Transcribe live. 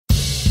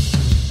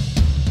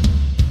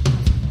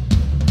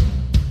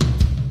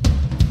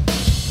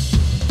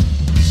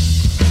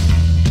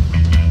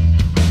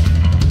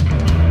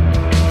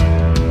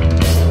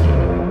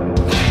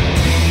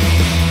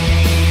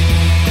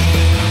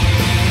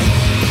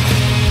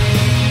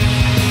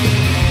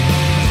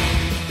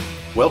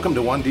Welcome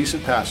to One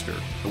Decent Pastor,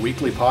 a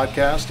weekly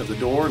podcast of The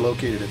Door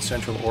located in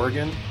Central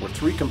Oregon, where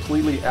three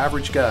completely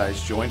average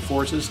guys join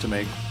forces to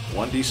make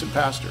one decent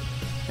pastor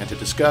and to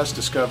discuss,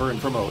 discover,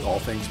 and promote all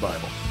things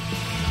Bible.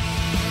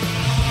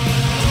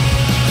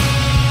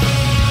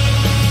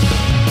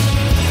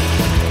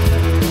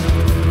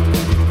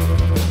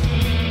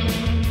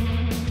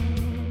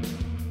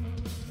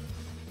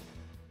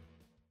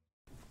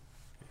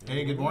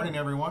 Hey, good morning,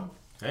 everyone.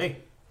 Hey.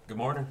 Good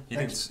morning. He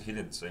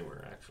didn't say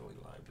we're actually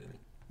live, did he?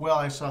 Well,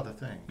 I saw the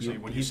thing. So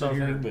when you saw the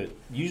thing, but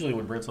usually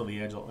when Brent's on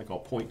the edge, I'll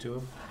point to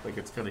him, like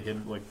it's kind of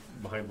hidden, like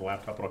behind the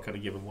laptop, and I'll kind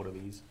of give him one of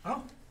these.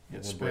 Oh,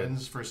 it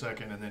spins for a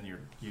second, and then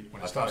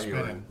when it stops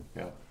spinning.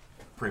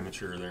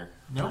 Premature there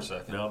for a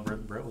second. No,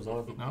 Brent was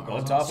on top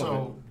of it.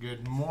 So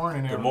good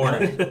morning, Good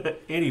everybody. morning.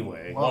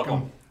 Anyway,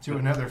 welcome to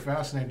another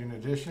fascinating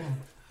edition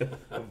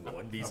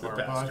One Decent of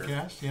our Pastor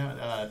podcast.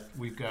 Yeah,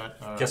 we've got.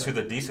 Guess who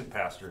the decent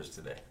pastor is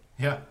today?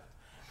 Yeah.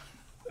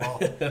 Well,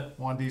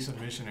 one decent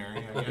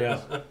missionary, I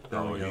guess. Yeah.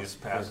 Oh, he's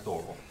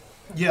pastoral.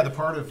 Yeah, the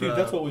part of... Dude,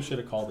 that's what we should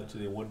have called it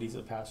today. One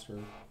Decent Pastor,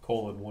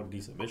 one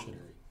decent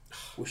missionary.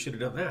 We should have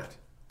done that.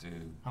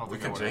 Dude, we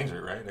can change it,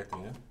 right, at the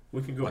end?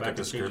 We can go back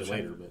and change it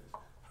later,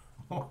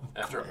 but...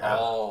 After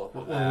all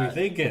what were we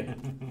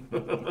thinking?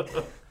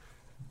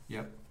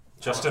 Yep.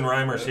 Justin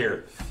Reimer's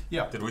here.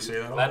 Yeah. Did we say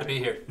that? Glad to be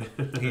here.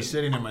 He's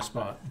sitting in my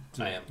spot.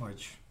 I am.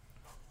 Which,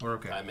 we're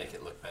okay. I make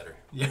it look better.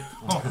 Yeah.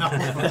 Oh, no.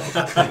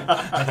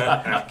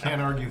 Can't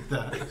argue with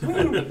that.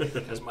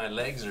 Because my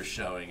legs are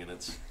showing and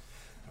it's...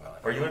 Well,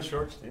 Are you in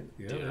shorts, dude?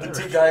 Yeah. The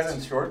two guys in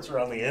shorts are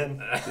on the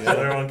end, so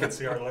everyone can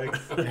see our legs.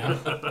 Yeah.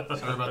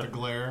 Sorry about the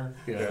glare.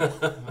 Yeah.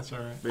 That's all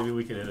right. Maybe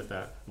we can edit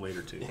that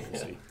later, too.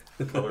 We'll see.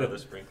 The color of the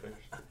sprinklers.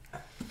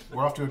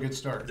 We're off to a good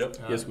start. Yep.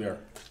 Yes, we are.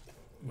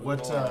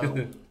 What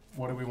do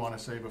we want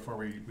to say before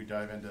we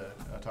dive into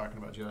talking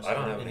about Justin? I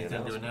don't have any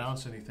anything to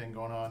announce, anything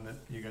going on that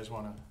you guys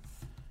want to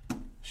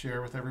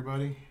share with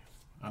everybody?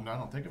 I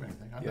don't think of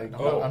anything.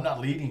 I'm not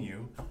leading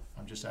you.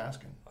 I'm just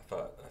asking. I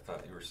thought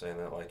you were saying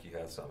that like you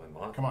had something in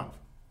mind. Come on.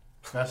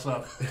 Fess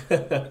up.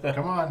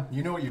 Come on.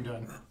 You know what you've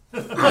done.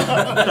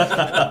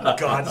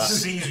 God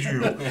sees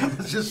you.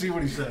 Let's just see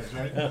what he says,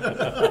 right? Like,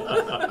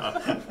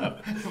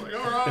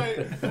 all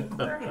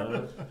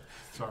right.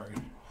 Sorry.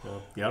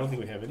 Yeah, I don't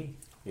think we have any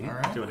All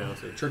right. to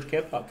announce. Church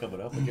camp out coming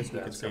up. I guess we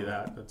can say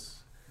that. That's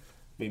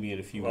maybe in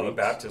a few Well, weeks.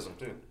 the baptism,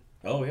 too.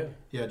 Oh, yeah.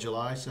 Yeah,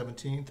 July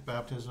 17th,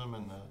 baptism,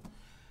 and the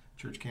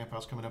church camp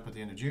house coming up at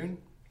the end of June.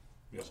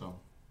 Yep. So,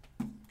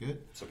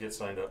 good. So get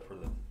signed up for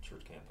the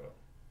church camp out.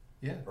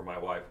 Yeah. Or my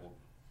wife will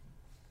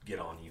get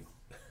on you.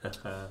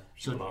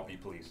 She will not be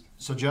pleased.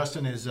 So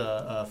Justin is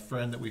a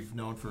friend that we've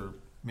known for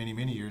many,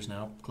 many years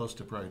now, close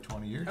to probably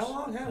 20 years. How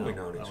long have we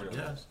known each I would other?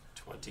 guess.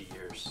 20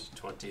 years,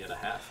 20 and a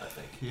half, I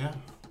think. Yeah,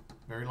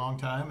 very long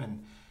time,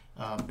 and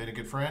been a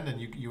good friend. And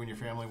you and your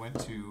family went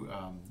to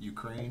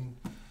Ukraine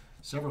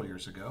several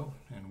years ago,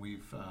 and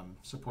we've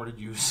supported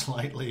you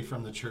slightly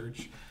from the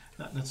church.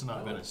 That's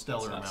not been a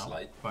stellar amount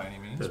slight by any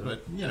means,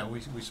 but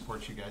we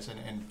support you guys,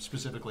 and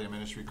specifically a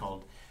ministry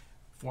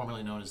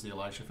formerly known as the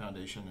Elisha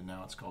Foundation, and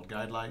now it's called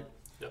Guidelight.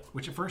 Yep.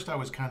 Which at first I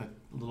was kind of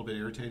a little bit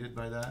irritated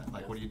by that,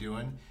 like, what are you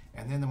doing?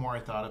 And then the more I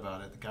thought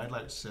about it, the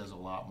Guidelight says a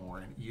lot more,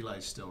 and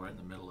Eli's still right in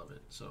the middle of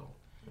it. So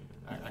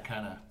I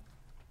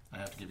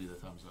have to give you the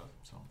thumbs up.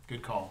 So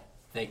good call.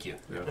 Thank you.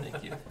 Yeah.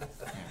 Thank you.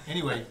 Yeah.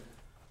 Anyway,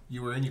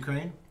 you were in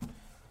Ukraine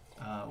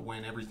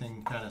when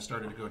everything kind of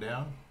started to go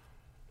down,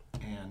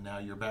 and now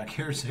you're back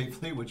here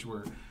safely, which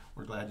we're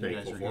glad you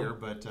guys are here.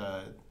 But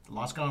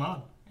lots going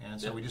on, and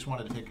so we just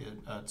wanted to take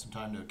some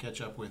time to catch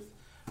up with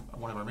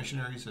one of our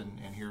missionaries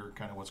and hear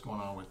kind of what's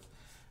going on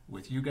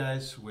with you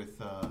guys, with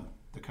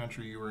the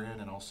country you were in,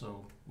 and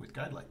also with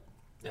Guidelight.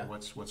 Yeah.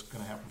 What's going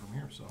to happen from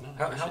here? So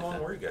How long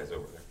were you guys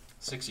over there?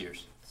 6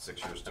 years.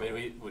 6 years. I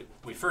mean,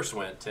 we first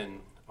went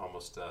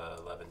almost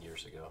 11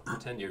 years ago.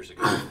 10 years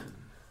ago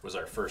was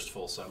our first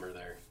full summer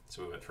there.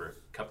 So we went for a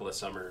couple of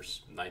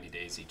summers, 90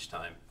 days each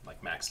time,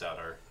 like maxed out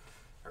our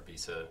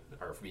visa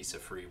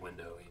free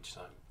window each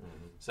time.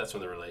 Mm-hmm. So that's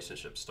when the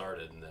relationship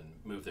started, and then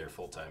moved there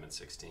full time in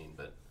 16,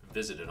 but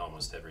visited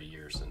almost every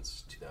year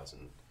since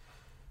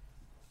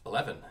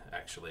 2011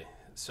 actually.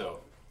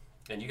 So,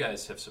 and you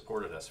guys have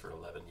supported us for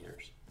 11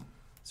 years.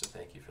 So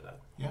thank you for that.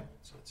 yeah.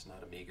 So it's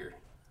not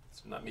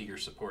meager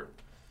support.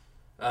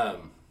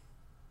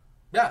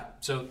 Yeah,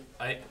 so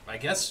I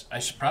guess I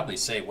should probably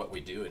say what we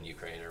do in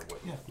Ukraine, or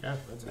what. Yeah,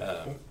 that's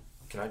cool.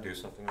 Can I do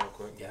something real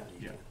quick? Yeah.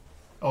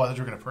 Oh, I thought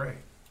you were going to pray.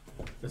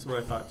 That's what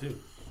I thought, too.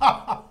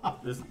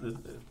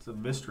 It's a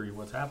mystery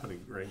what's happening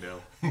right now.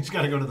 He's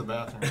got to go to the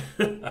bathroom,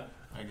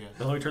 I guess.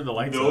 Let me turn the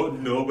lights up.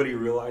 Nobody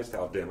realized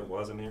how dim it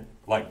was in here.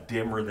 Like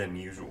dimmer than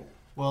usual.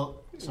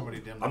 Well, somebody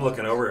dimmed. I'm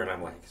looking over and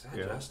I'm like, is that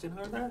Yeah. Justin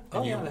over there?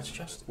 Oh yeah, that's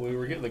Justin. We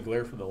were getting the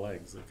glare from the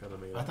legs. That kind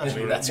of made I thought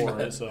you were- that's more.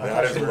 bad. So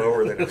That is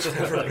lower than it's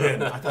ever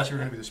been. I thought you were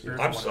going to be the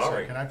spiritual I'm one.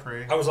 sorry. So can I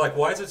pray? I was like,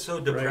 why is it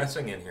so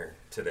depressing in here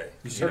today?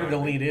 you started to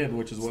lean in,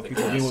 which is what the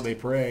people do best. when they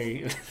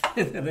pray.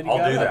 And then you I'll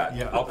got do up. that.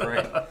 Yeah. I'll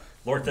pray.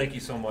 Lord, thank you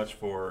so much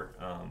for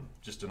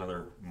just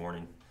another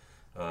morning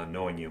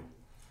knowing you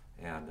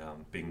and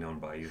being known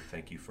by you.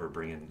 Thank you for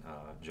bringing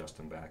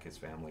Justin back, his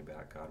family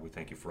back, God. We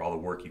thank you for all the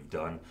work you've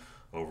done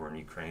over in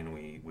Ukraine.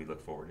 We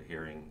look forward to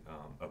hearing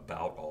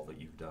about all that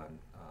you've done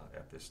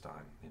at this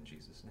time. In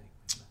Jesus'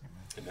 name.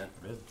 Amen.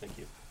 Amen. Thank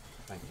you.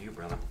 Thank you,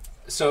 brother.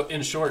 So,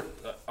 in short,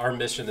 our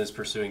mission is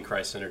pursuing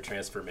Christ-centered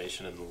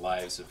transformation in the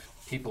lives of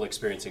people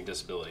experiencing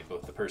disability,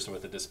 both the person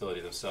with the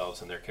disability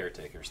themselves and their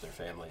caretakers, their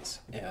families.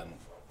 And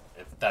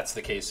if that's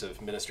the case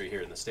of ministry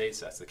here in the States,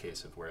 that's the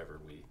case of wherever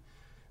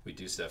we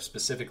do stuff.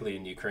 Specifically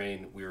in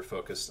Ukraine, we were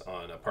focused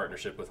on a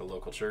partnership with a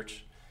local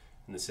church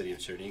in the city of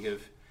Chernihiv,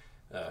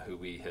 who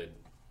we had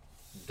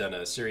done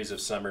a series of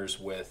summers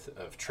with,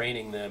 of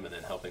training them and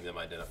then helping them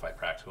identify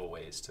practical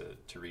ways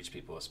to reach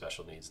people with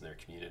special needs in their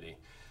community.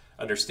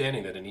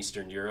 Understanding that in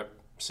Eastern Europe,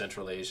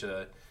 Central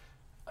Asia,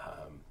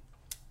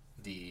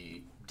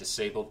 the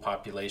disabled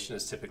population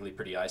is typically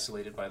pretty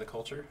isolated by the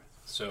culture.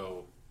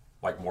 So,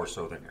 like more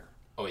so than here.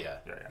 Oh yeah,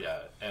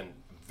 and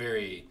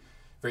very,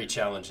 very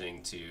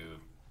challenging to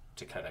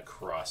kind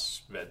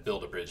of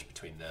build a bridge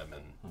between them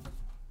and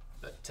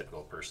the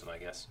typical person, I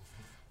guess.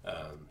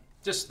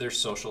 Just there's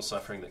social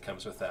suffering that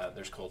comes with that.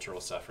 There's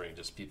cultural suffering.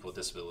 Just people with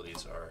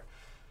disabilities are.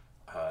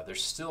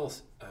 There's still,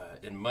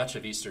 in much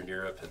of Eastern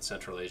Europe and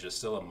Central Asia,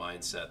 still a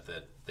mindset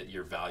that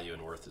your value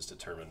and worth is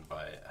determined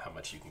by how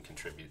much you can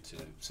contribute to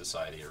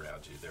society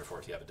around you. Therefore,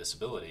 if you have a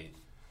disability,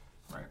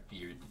 right,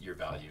 your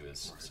value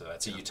is. So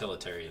that's a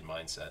utilitarian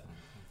mindset,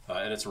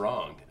 and it's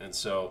wrong. And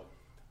so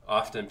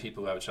often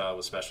people who have a child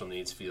with special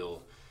needs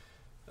feel,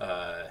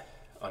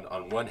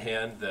 on one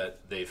hand,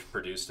 that they've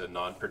produced a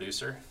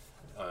non-producer,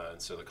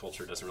 and so the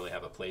culture doesn't really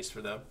have a place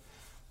for them.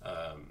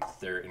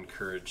 They're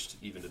encouraged,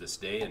 even to this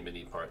day, in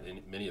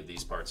many of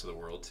these parts of the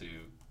world, to,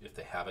 if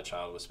they have a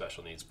child with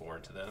special needs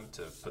born to them,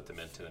 to put them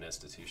into an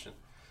institution.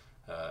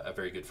 A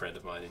very good friend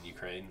of mine in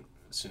Ukraine,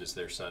 as soon as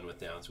their son with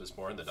Downs was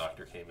born, the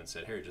doctor came and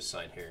said, "Here, just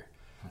sign here,"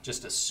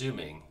 just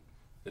assuming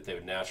that they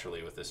would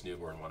naturally, with this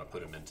newborn, want to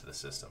put him into the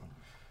system.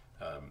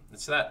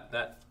 It's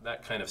that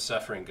kind of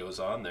suffering goes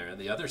on there. And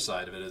the other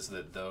side of it is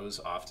that those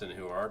often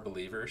who are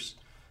believers,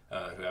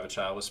 who have a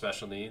child with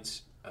special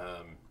needs,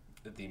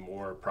 the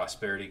more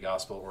prosperity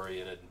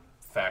gospel-oriented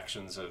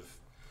factions of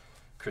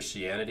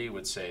Christianity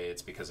would say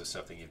it's because of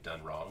something you've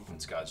done wrong.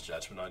 It's God's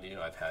judgment on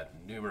you. I've had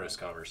numerous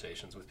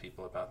conversations with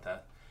people about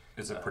that.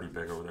 Is it pretty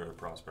big over there, the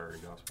prosperity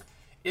gospel?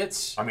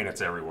 It's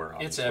everywhere.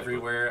 Obviously. It's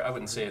everywhere. I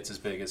wouldn't say it's as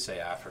big as, say,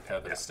 Africa,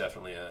 but it's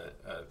definitely a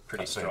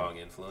pretty strong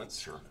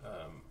influence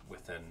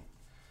within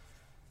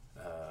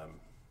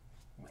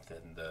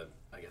the,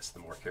 I guess, the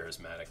more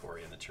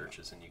charismatic-oriented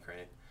churches in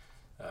Ukraine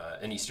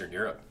and Eastern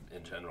Europe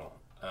in general.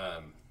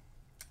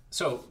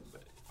 So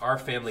our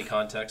family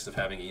context of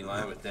having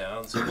Eli with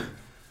Downs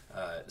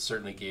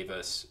certainly gave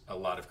us a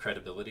lot of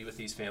credibility with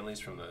these families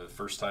from the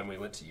first time we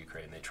went to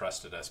Ukraine. They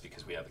trusted us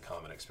because we had the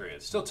common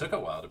experience. It still took a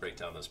while to break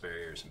down those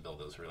barriers and build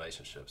those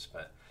relationships,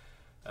 but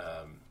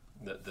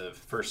the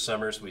first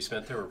summers we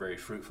spent there were very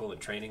fruitful in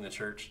training the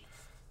church,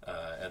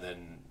 and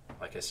then,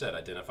 like I said,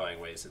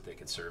 identifying ways that they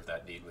could serve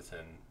that need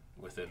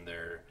within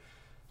their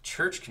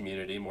church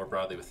community, more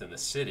broadly within the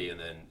city, and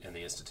then in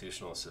the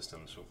institutional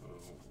systems,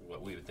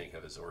 what we would think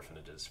of as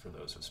orphanages for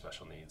those with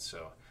special needs.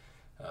 So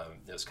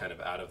it was kind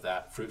of out of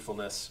that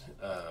fruitfulness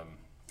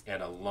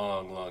and a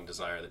long, long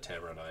desire that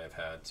Tamara and I have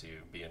had to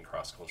be in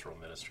cross-cultural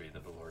ministry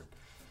that the Lord,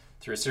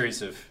 through a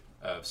series of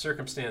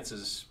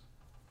circumstances,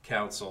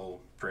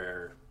 counsel,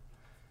 prayer,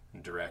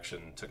 and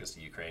direction, took us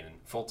to Ukraine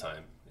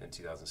full-time in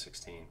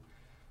 2016.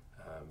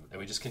 And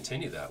we just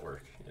continue that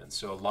work. And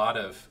so a lot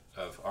of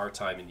our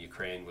time in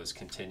Ukraine was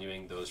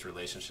continuing those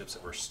relationships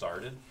that were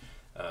started.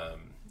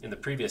 In the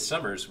previous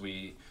summers,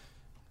 we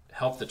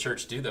helped the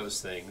church do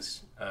those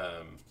things,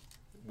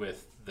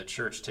 with the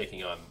church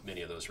taking on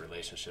many of those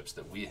relationships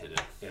that we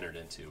had entered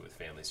into with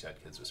families who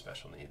had kids with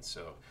special needs.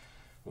 So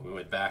when we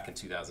went back in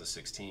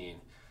 2016,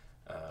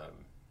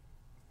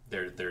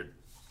 there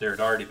had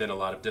already been a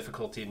lot of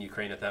difficulty in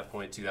Ukraine at that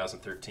point.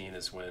 2013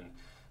 is when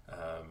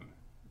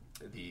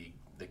the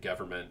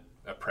government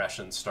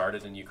oppression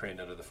started in Ukraine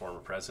under the former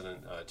president,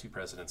 2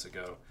 presidents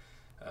ago.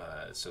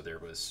 So there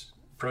was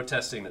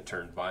protesting that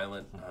turned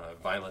violent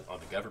on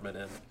the government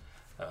end,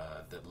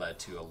 that led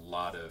to a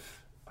lot of,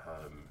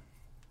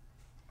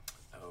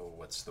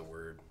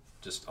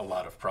 just a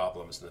lot of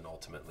problems. And then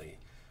ultimately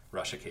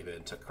Russia came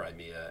in, took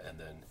Crimea, and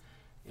then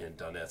in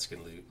Donetsk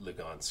and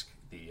Lugansk,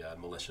 the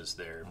militias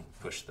there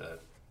pushed the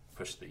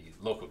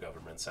local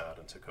governments out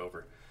and took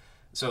over.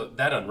 So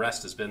that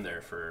unrest has been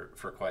there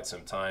for quite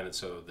some time, and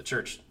so the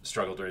church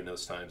struggled during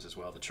those times as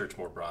well, the church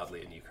more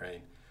broadly in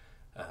Ukraine.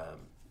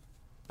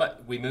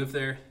 But we moved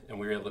there, and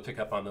we were able to pick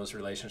up on those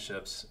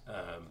relationships,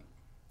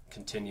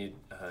 continued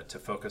to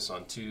focus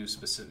on two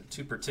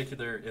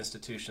particular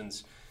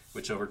institutions,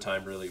 which over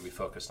time really we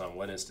focused on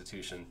one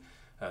institution.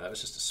 That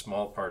was just a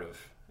small part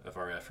of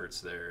our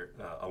efforts there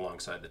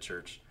alongside the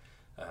church.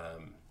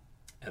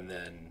 And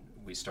then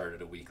we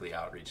started a weekly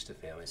outreach to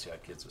families who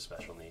had kids with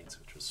special needs,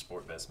 which was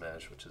Sport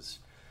Bezmej, which is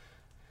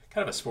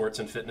kind of a sports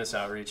and fitness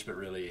outreach, but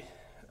really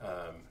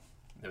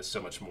it was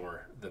so much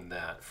more than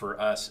that. For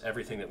us,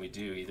 everything that we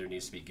do either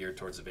needs to be geared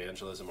towards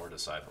evangelism or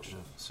discipleship.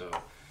 So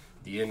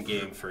the end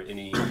game for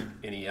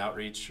any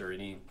outreach or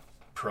any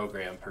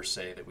program per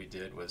se that we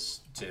did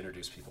was to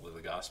introduce people to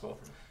the gospel.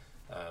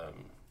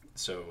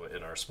 So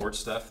in our sports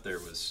stuff, there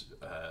was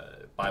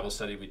Bible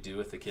study we do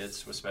with the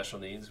kids with special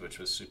needs, which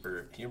was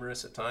super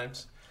humorous at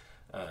times.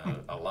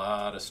 A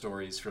lot of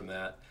stories from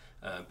that.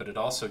 But it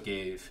also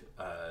gave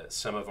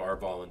some of our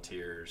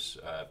volunteers,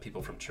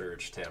 people from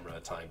church, Tamara,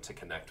 time to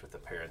connect with the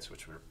parents,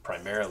 which were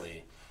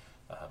primarily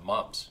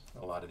moms.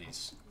 A lot of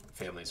these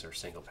families are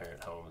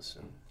single-parent homes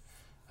and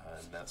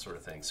that sort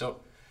of thing.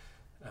 So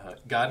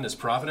God in His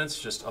providence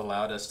just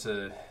allowed us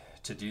to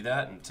do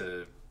that and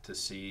to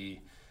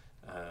see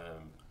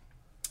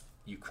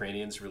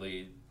Ukrainians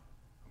really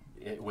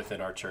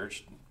within our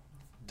church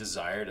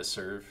desire to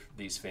serve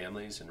these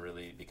families and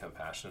really become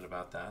passionate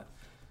about that.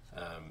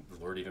 The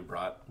Lord even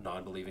brought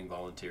non-believing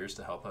volunteers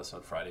to help us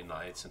on Friday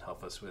nights and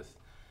help us with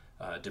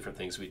different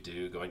things we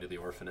do, going to the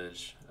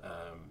orphanage,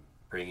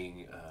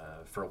 bringing,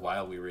 for a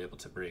while we were able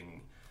to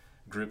bring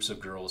groups of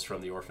girls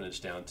from the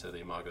orphanage down to the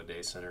Imago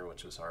Day Center,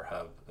 which was our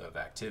hub of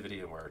activity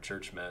and where our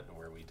church met and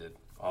where we did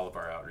all of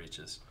our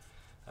outreaches.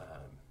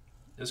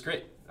 It was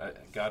great.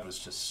 God was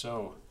just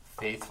so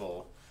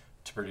faithful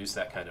to produce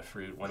that kind of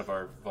fruit. One of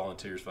our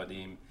volunteers,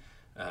 Vadim,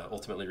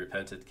 ultimately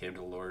repented, came to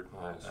the Lord.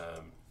 Nice.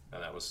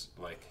 And that was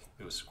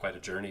it was quite a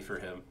journey for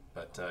him.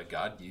 But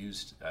God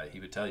used, he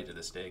would tell you to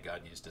this day,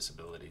 God used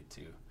disability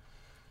to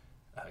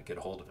get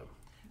a hold of him.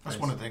 That's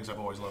one of the things I've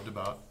always loved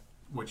about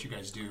what you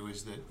guys do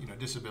is that,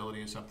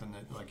 disability is something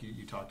that, like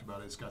you talked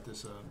about, it's got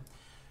this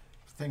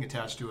thing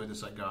attached to it.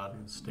 It's like God,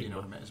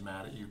 is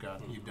mad at you.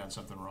 God, you've done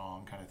something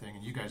wrong kind of thing.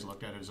 And you guys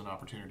looked at it as an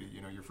opportunity.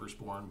 Your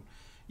firstborn,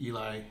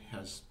 Eli,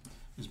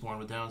 is born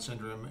with Down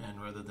syndrome,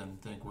 and rather than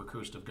think we're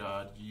cursed of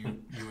God, you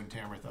and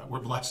Tamara thought we're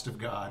blessed of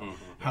God.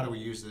 How do we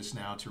use this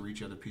now to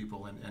reach other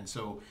people? And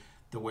so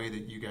the way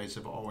that you guys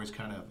have always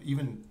kind of,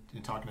 even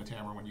in talking to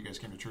Tamara when you guys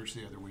came to church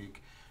the other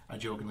week, I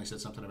jokingly said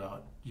something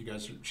about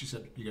she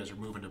said you guys are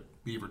moving to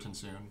Beaverton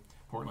soon,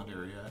 Portland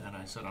area, and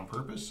I said on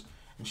purpose.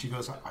 And she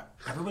goes,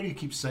 everybody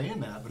keeps saying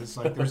that, but it's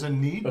like there's a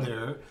need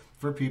there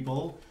for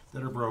people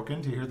that are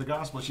broken to hear the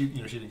gospel. She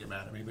didn't get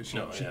mad at me, but she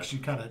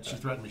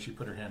threatened me. She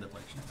put her hand up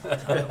like she.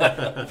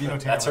 Tamara,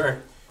 that's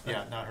her.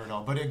 Yeah, not her at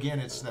all. But again,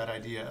 it's that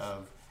idea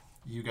of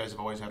you guys have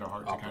always had a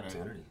heart to kind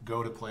of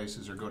go to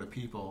places or go to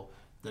people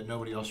that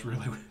nobody else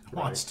really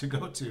wants to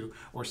go to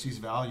or sees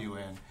value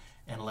in,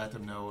 and let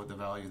them know the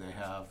value they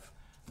have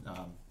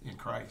in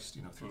Christ,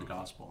 through the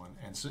gospel.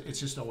 And so it's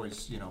just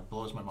always,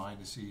 blows my mind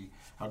to see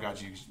how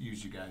God's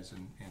used you guys,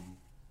 and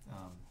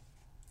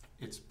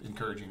it's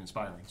encouraging,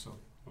 inspiring. So,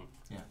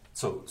 yeah.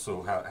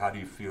 So how do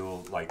you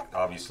feel like,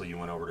 obviously you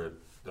went over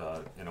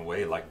to, in a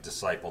way, like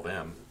disciple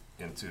them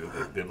into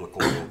the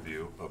biblical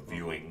worldview of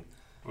viewing,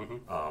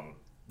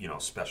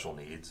 special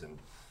needs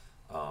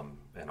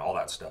and all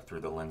that stuff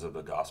through the lens of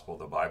the gospel,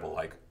 the Bible.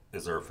 Like,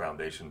 is there a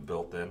foundation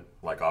built in?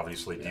 Like,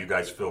 obviously, do you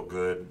guys feel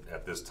good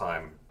at this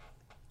time,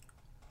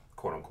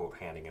 quote unquote,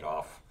 handing it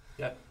off?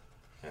 Yeah.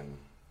 And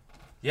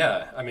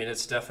I mean,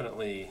 it's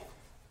definitely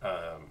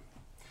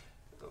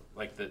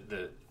like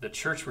the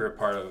church we're a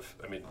part of.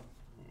 I mean,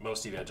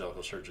 most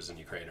evangelical churches in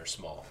Ukraine are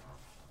small.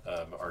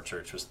 Our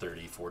church was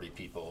 30, 40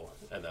 people,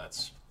 and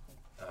that's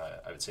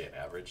I would say an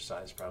average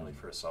size probably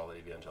for a solid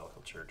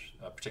evangelical church,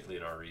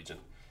 particularly in our region.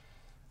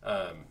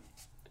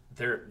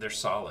 They're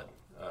solid.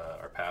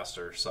 Our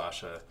pastor,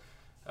 Sasha,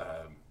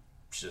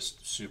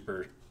 just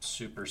super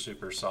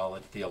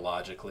solid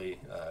theologically,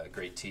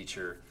 great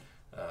teacher.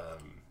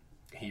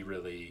 He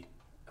really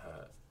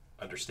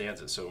understands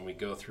it. So when we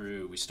go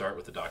through, we start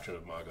with the doctrine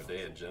of Imago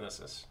Dei in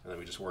Genesis, and then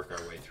we just work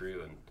our way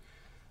through.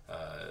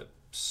 And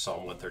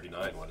Psalm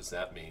 139, what does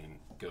that mean?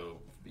 Go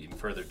even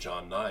further,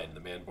 John 9, the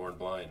man born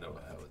blind,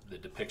 the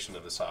depiction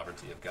of the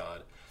sovereignty of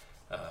God.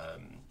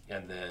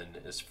 And then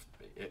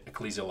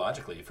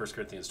ecclesiologically, 1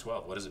 Corinthians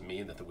 12, what does it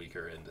mean that the weak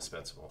are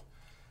indispensable?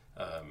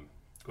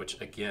 Which,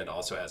 again,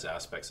 also has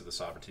aspects of the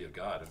sovereignty of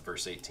God in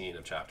verse 18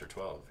 of chapter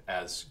 12,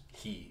 as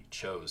he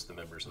chose the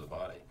members of the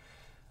body.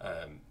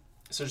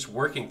 So just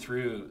working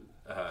through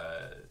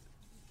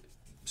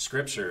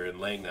Scripture and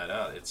laying that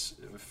out, it's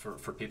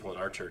for people in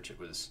our church, it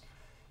was,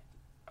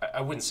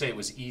 I wouldn't say it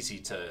was easy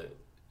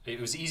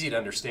to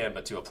understand,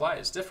 but to apply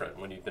is different.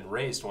 When you've been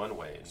raised one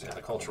way and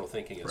the cultural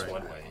thinking is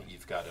one way,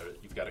 you've got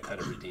to kind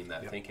of redeem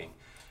that thinking.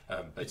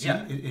 But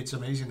it's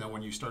amazing though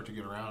when you start to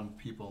get around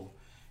people.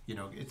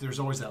 There's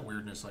always that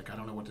weirdness, like I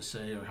don't know what to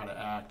say or how to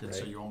act, and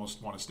so you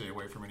almost want to stay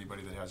away from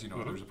anybody that has,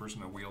 there's a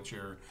person in a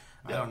wheelchair.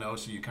 I don't know,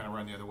 so you kind of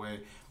run the other way.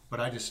 But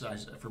I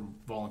from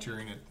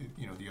volunteering at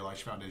the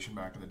Elisha Foundation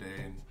back in the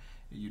day, and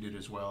you did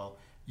as well.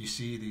 You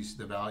see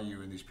the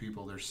value in these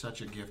people. They're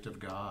such a gift of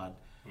God.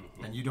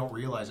 And you don't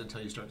realize it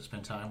until you start to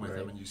spend time with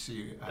them, and you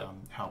see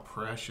how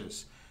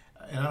precious,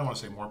 and I don't want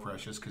to say more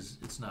precious because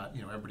it's not,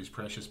 everybody's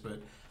precious,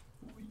 but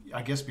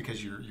I guess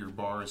because your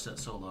bar is set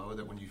so low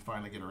that when you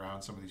finally get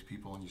around some of these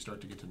people and you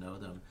start to get to know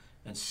them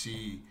and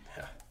see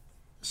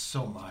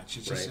so much,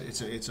 it's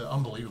just it's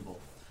unbelievable.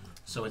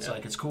 So it's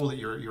like, it's cool that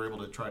you're able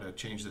to try to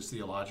change this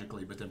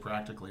theologically, but then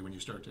practically when you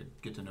start to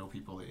get to know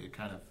people, it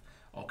kind of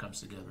all comes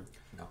together.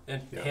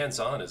 And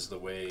hands-on is the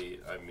way,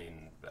 I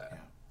mean,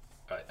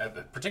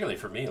 particularly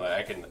for me,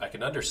 like I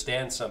can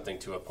understand something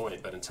to a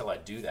point, but until I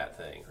do that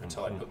thing, or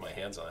until I put my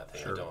hands on that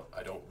thing,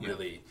 I don't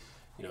really,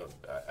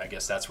 I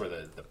guess that's where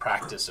the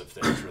practice of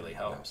things really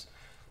helps.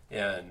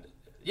 And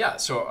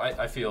so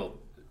I feel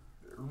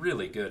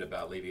really good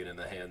about leaving it in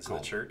the hands of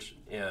the church,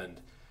 and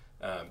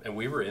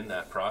we were in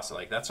that process.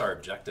 Like, that's our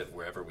objective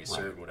wherever we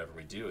serve and whatever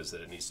we do, is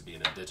that it needs to be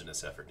an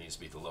indigenous effort. It needs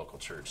to be the local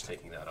church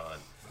taking that on,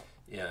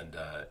 and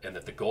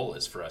that the goal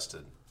is for us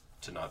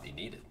to not be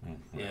needed.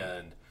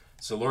 And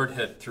so Lord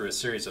had, through a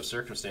series of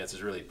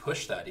circumstances, really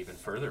pushed that even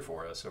further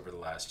for us over the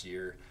last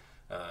year,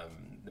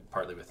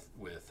 partly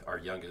with our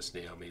youngest,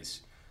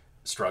 Naomi's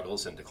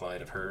struggles and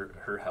decline of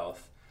her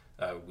health.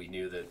 We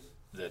knew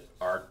that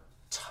our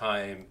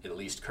time, at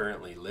least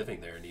currently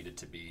living there, needed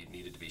to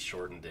be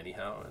shortened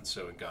anyhow. And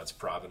so in God's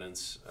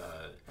providence,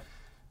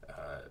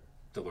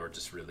 the Lord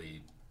just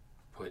really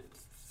put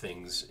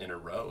things in a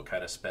row,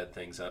 kind of sped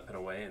things up in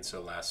a way. And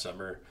so last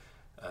summer,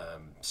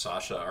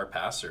 Sasha, our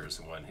pastor, is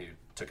the one who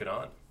took it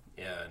on.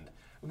 And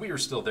we were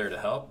still there to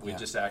help. We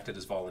just acted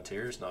as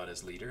volunteers, not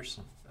as leaders,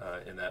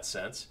 in that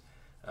sense.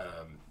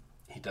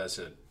 He does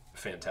a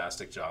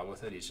fantastic job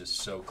with it. He's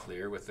just so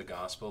clear with the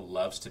gospel,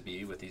 loves to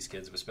be with these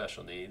kids with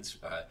special needs.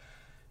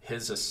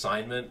 His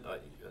assignment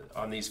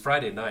on these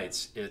Friday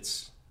nights,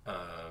 it's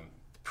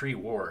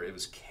pre-war, it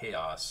was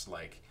chaos.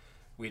 Like,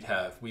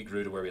 we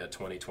grew to where we had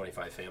 20,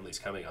 25 families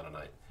coming on a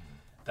night.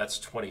 That's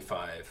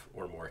 25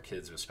 or more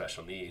kids with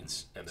special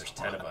needs, and there's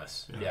 10 of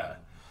us. Yeah.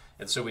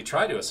 And so we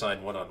try to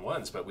assign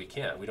one-on-ones, but we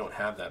can't. We don't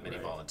have that many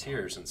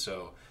volunteers, and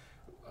so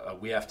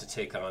we have to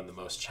take on the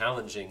most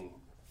challenging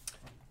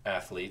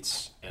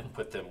athletes and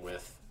put them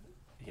with,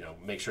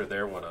 make sure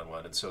they're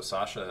one-on-one. And so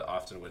Sasha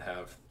often would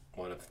have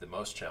one of the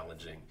most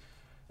challenging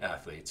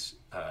athletes,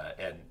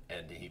 and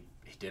he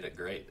did it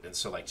great. And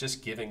so, like,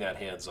 just giving that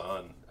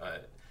hands-on,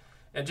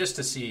 and just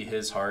to see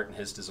his heart and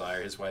his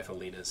desire. His wife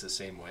Alina is the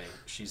same way.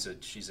 She's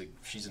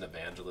an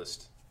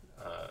evangelist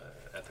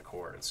at the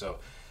core, and so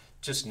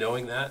just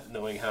knowing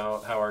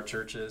how our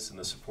church is and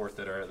the support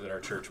that our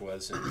church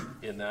was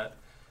in that.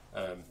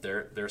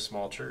 They're a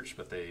small church,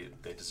 but they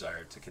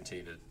desired to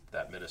continue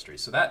that ministry.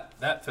 So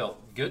that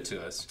felt good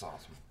to us. That's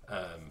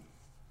awesome.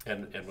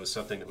 And was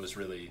something that was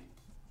really,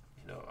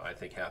 I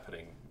think,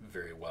 happening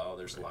very well.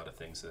 There's a lot of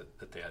things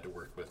that they had to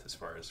work with as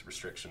far as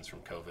restrictions from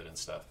COVID and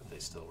stuff, but they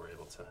still were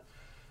able to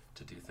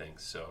do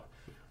things. So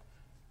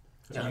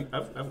I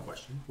have a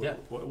question.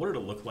 What did it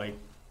look like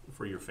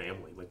for your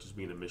family, like just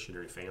being a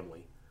missionary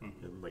family?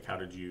 And like, how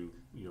did you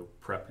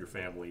prep your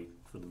family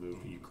for the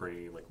move to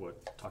Ukraine? Like,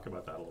 talk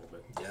about that a little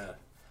bit. Yeah.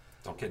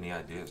 Don't get any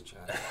ideas,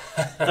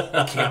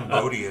 Chad.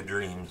 Cambodia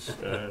dreams.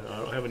 I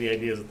don't have any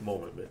ideas at the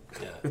moment, but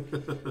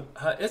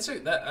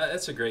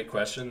it's a great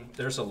question.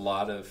 There's a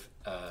lot of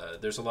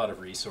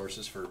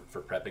resources for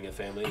prepping a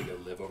family to go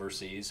live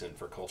overseas and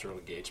for cultural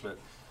engagement.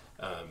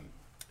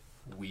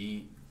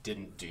 We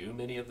didn't do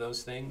many of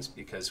those things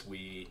because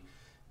we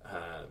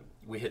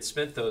had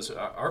spent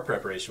our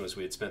preparation was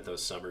we had spent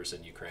those summers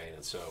in Ukraine,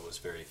 and so it was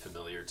very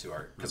familiar to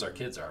because our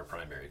kids are our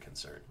primary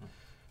concern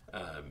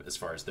as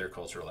far as their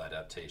cultural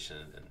adaptation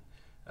and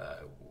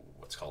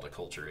what's called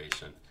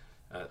acculturation.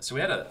 So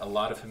we had a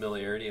lot of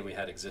familiarity, and we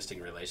had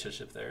existing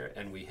relationship there,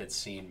 and we had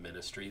seen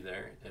ministry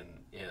there,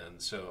 and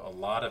so a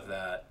lot of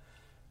that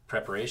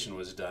preparation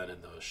was done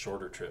in those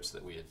shorter trips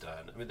that we had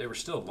done. I mean, they were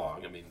still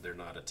long. I mean, they're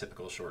not a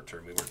typical short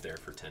term. We weren't there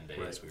for 10 days.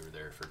 Right. We were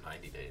there for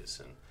 90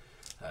 days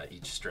and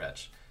each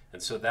stretch.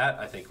 And so that,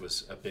 I think,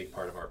 was a big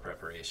part of our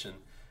preparation.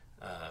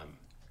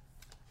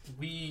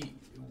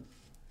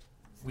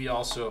 We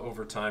also,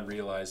 over time,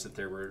 realized that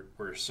there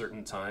were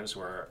certain times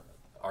where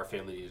our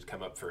family needed to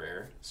come up for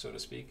air, so to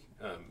speak,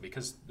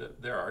 because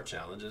there are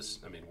challenges.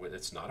 I mean,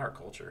 it's not our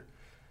culture.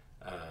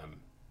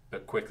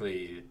 But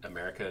quickly,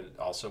 America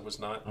also was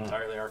not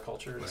entirely our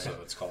culture, right. So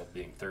it's called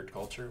being third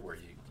culture, where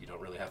you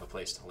don't really have a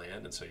place to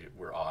land, and so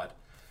we're odd.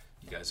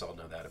 You guys all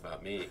know that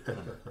about me.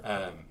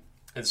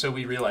 And so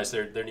we realized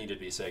there needed to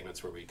be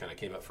segments where we kind of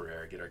came up for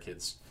air, get our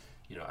kids,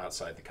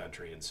 outside the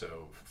country, and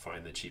so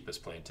find the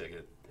cheapest plane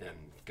ticket and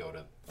go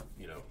to,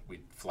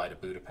 we'd fly to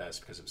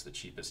Budapest because it was the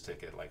cheapest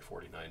ticket, like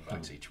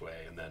 $49 each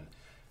way, and then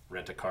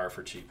rent a car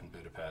for cheap in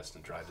Budapest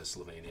and drive to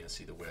Slovenia,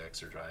 see the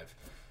Wicks, or drive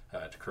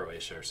to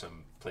Croatia or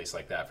some place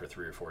like that for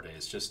 3 or 4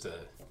 days, just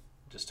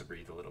to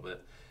breathe a little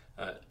bit.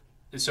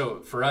 So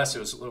for us, it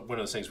was one of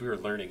those things we were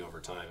learning over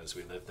time as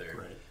we lived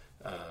there.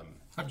 Right.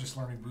 I'm just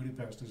learning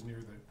Budapest is near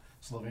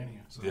the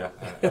Slovenia. So. Yeah,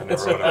 I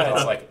never would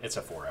have it's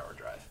a 4-hour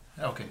drive.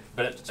 Okay,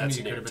 but that's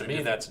near. To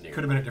me, that's near.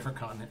 Could have been a different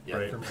continent. Yeah,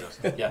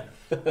 right. Yeah.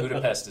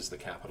 Budapest is the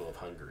capital of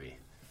Hungary.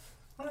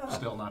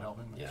 Still not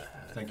helping. Yeah,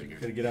 thank you.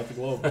 Got to get out the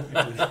globe.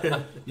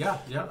 Yeah,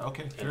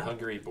 okay. And sure.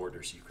 Hungary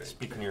borders Ukraine.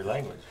 Speaking your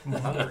language.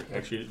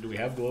 Actually, do we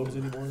have globes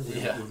anymore?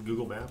 With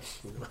Google Maps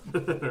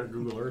or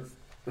Google Earth?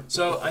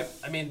 So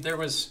I mean, there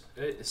was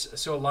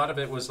so a lot of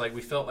it was like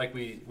we felt like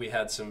we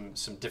had some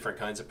different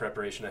kinds of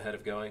preparation ahead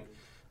of going.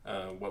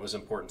 What was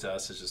important to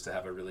us is just to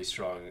have a really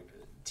strong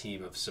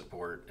team of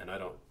support, and I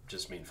don't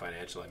just mean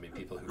financial. I mean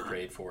people who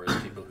prayed for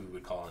us, people who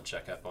would call and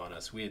check up on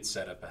us. We had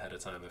set up ahead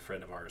of time. A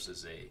friend of ours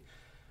is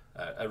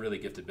a really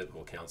gifted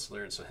biblical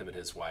counselor, and so him and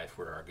his wife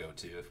were our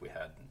go-to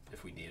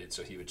if we needed.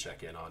 So he would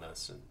check in on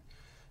us and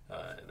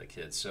the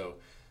kids. So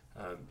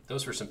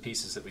those were some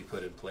pieces that we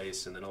put in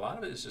place, and then a lot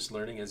of it is just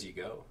learning as you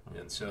go.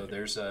 And so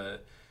there's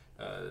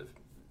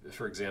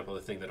for example,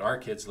 the thing that our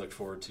kids look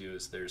forward to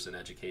is there's an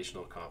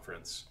educational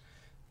conference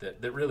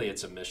that really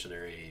it's a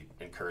missionary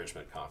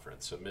encouragement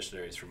conference. So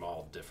missionaries from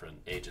all different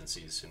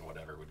agencies and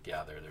whatever would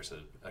gather. There's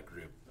a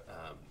group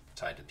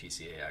tied to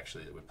PCA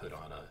actually that would put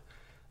on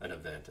an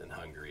event in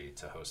Hungary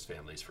to host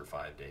families for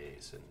 5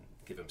 days and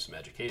give them some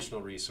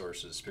educational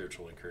resources,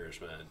 spiritual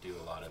encouragement, and do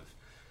a lot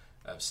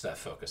of stuff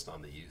focused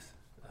on the youth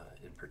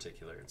in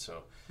particular. And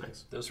so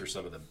those were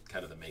some of the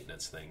kind of the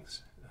maintenance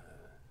things.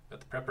 But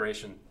the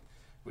preparation,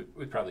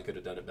 we probably could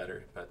have done it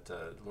better, but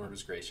the Lord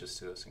was gracious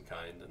to us and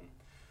kind. And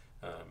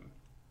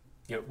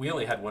we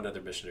only had one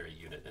other missionary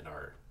unit in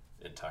our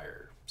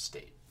entire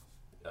state.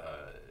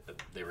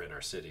 They were in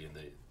our city, and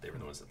they were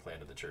the ones that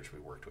planted the church we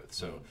worked with.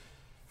 So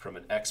from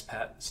an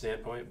expat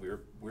standpoint, we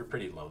were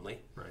pretty lonely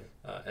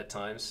at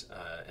times,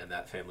 and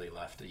that family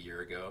left a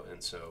year ago,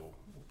 and so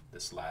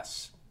this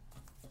last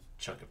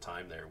chunk of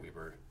time there, we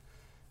were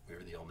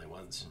the only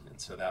ones,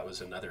 and so that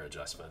was another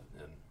adjustment,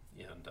 and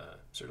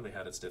certainly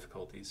had its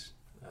difficulties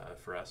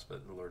for us,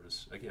 but the Lord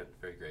was again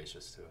very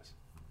gracious to us.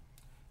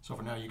 So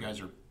for now, you guys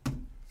are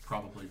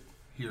probably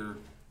here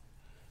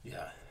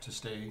to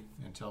stay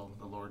until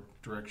the Lord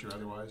directs you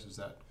otherwise. Is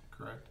that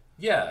correct?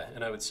 Yeah,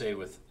 and I would say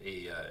with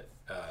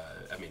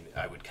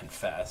I would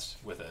confess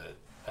with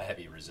a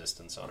heavy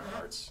resistance on our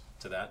hearts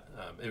to that.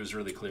 It was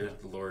really clear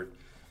that the Lord,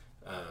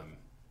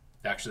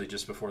 actually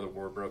just before the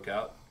war broke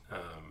out,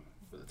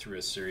 through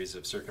a series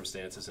of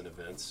circumstances and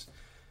events,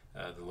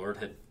 the Lord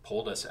had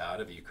pulled us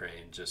out of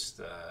Ukraine.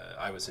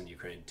 I was in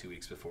Ukraine 2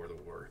 weeks before the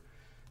war.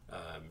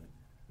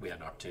 We had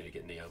an opportunity to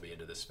get Naomi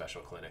into this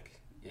special clinic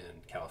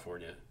in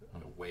California,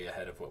 way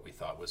ahead of what we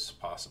thought was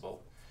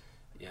possible,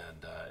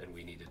 and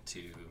we needed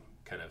to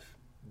kind of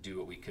do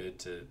what we could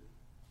to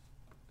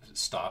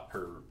stop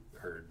her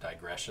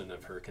digression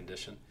of her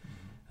condition.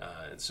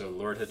 And so the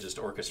Lord had just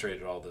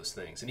orchestrated all those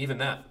things, and even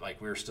that, like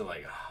we were still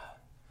like,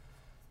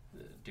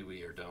 do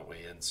we or don't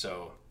we? And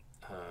so,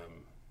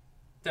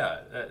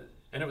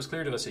 and it was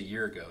clear to us a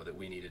year ago that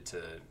we needed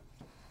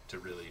to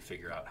really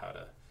figure out how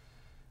to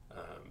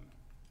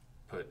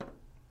put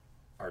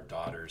our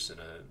daughters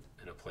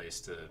in a place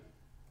to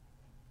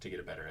get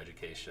a better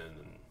education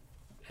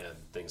and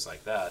things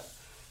like that.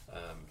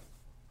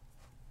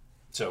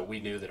 So we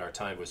knew that our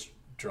time was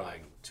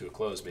drawing to a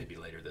close, maybe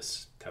later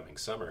this coming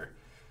summer.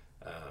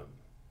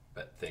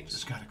 But things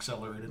just got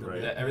accelerated.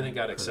 Everything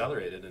got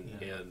accelerated,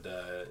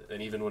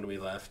 and even when we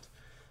left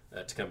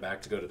to come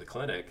back to go to the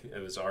clinic, it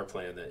was our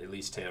plan that at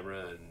least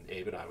Tamara and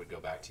Abe and I would go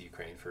back to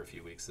Ukraine for a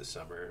few weeks this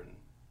summer and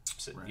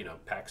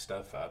pack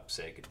stuff up,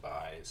 say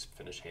goodbyes,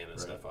 finish handing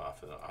stuff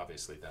off, and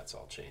obviously that's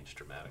all changed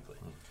dramatically.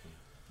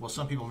 Well,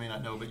 some people may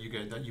not know, but you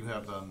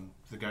have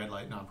the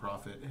Guidelight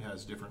nonprofit. It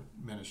has different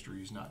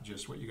ministries, not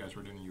just what you guys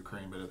were doing in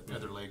Ukraine, but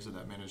other legs of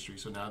that ministry.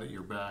 So now that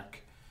you're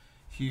back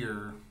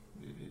here,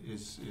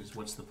 is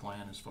what's the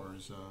plan as far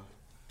as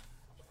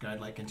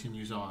Guidelight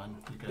continues on?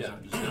 You guys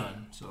aren't just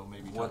done, so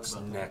maybe what's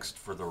talk about next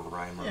for the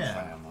Reimer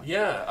family?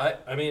 Yeah,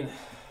 I mean,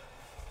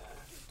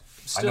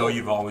 I know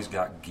you've always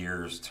got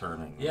gears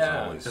turning.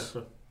 Yeah.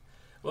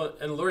 Well,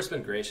 and the Lord's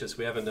been gracious.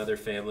 We have another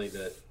family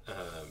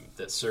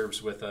that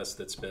serves with us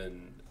that's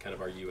been kind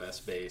of our U.S.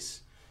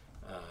 base.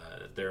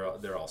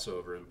 They're also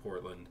over in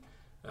Portland.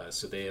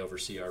 So they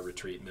oversee our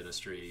retreat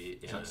ministry.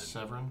 Is that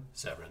Severin?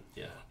 Severin,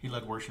 yeah. He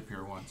led worship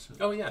here once.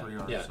 Oh, yeah.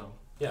 3R, yeah. So.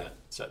 Yeah.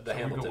 So the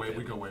Hamilton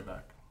we go way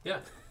back. Yeah.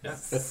 Yeah. No,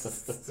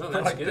 that's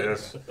like good.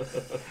 This.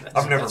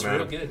 I've never met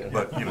real them, good.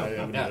 but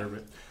Yeah.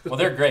 Well,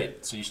 they're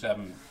great. So you should have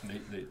them.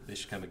 They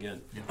should come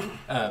again.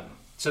 Yeah.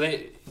 So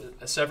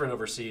Severin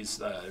oversees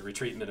a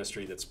retreat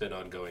ministry that's been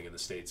ongoing in the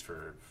States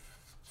for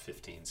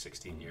 15,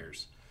 16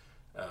 years,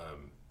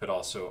 but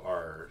also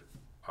our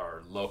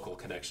local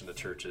connection to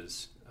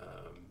churches.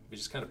 We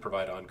just kind of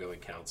provide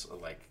ongoing counsel,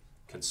 like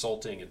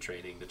consulting and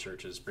training the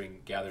churches,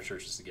 gather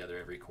churches together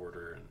every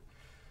quarter,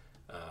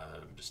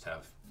 and just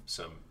have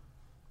some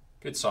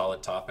good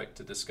solid topic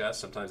to discuss.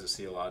 Sometimes it's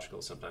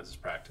theological, sometimes it's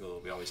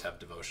practical. We always have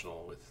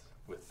devotional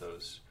with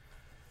those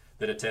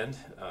that attend,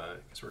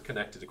 because we're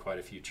connected to quite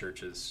a few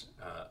churches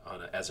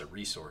as a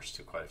resource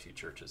to quite a few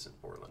churches in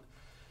Portland.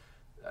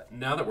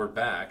 Now that we're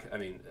back, I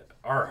mean,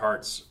 our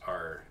hearts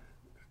are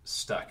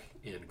stuck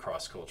in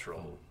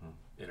cross-cultural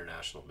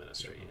international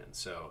ministry, and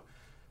so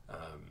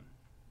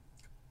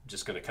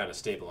just going to kind of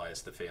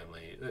stabilize the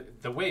family.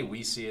 The way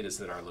we see it is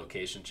that our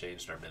location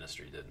changed, our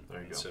ministry didn't.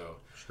 There you go. So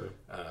Sure.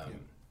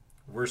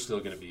 we're still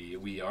going to be,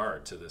 we are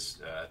to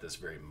this at this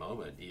very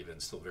moment even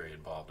still very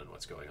involved in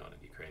what's going on in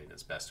Ukraine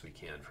as best we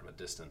can from a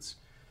distance.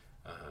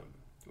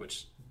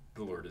 which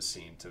the Lord has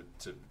seen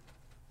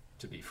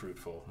to be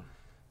fruitful.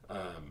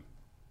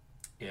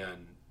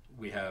 And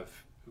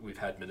we've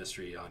had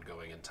ministry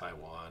ongoing in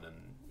Taiwan, and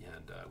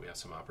we have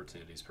some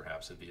opportunities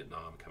perhaps in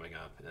Vietnam coming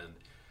up.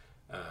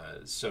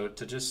 And so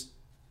to just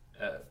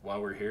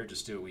while we're here,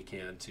 just do what we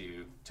can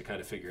to kind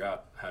of figure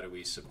out how do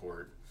we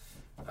support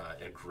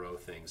and grow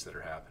things that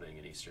are happening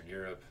in Eastern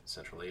Europe,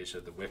 Central Asia.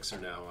 The WICs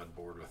are now on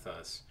board with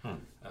us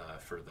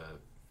for the,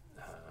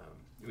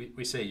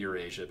 we say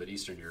Eurasia, but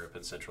Eastern Europe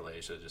and Central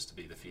Asia, just to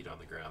be the feet on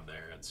the ground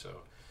there. And so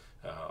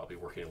I'll be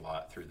working a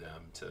lot through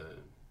them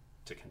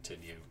to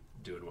continue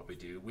doing what we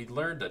do. We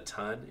learned a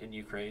ton in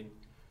Ukraine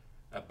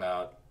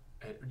about,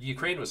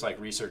 Ukraine was like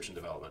research and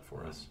development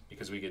for us,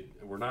 because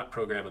we're not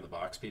program in the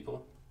box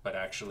people, but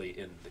actually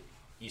in the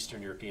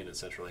Eastern European and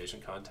Central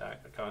Asian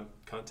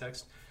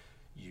context,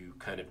 you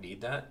kind of need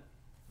that,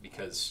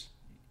 because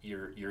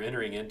you're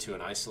entering into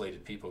an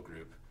isolated people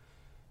group.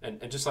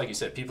 And just like you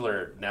said, people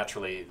are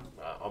naturally,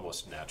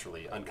 almost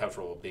naturally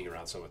uncomfortable being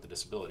around someone with a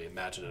disability.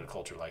 Imagine in a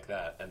culture like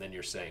that, and then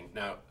you're saying,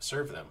 now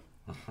serve them.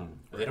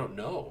 They don't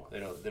know. They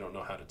don't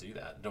know how to do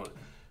that.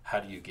 How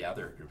do you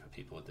gather a group of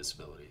people with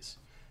disabilities?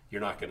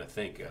 You're not going to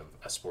think of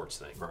a sports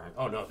thing. Right.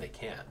 Oh no, they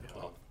can't. Yeah.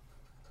 Well,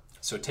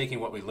 so taking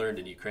what we learned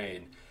in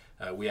Ukraine,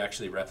 we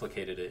actually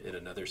replicated it in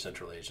another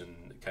Central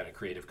Asian kind of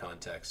creative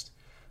context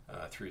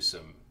through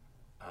some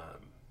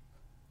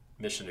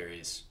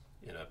missionaries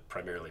in a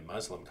primarily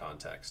Muslim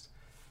context,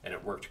 and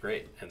it worked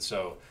great. And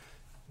so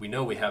we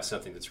know we have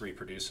something that's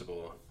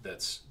reproducible,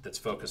 that's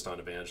focused on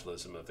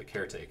evangelism of the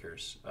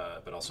caretakers,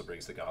 but also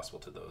brings the gospel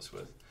to those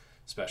with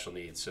special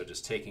needs. So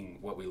just taking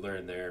what we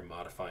learned there,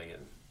 modifying it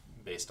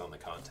based on the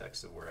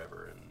context of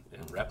wherever,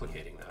 and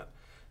replicating that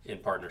in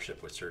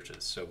partnership with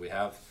churches. So we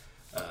have,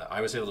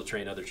 I was able to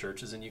train other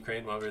churches in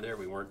Ukraine while we were there.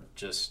 We weren't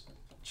just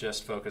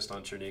focused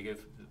on Chernihiv.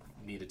 It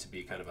needed to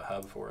be kind of a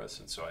hub for us,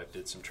 and so I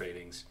did some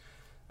trainings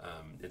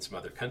in some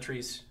other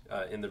countries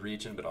in the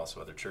region, but also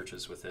other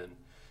churches within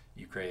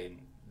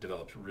Ukraine.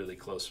 Developed really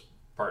close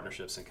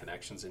partnerships and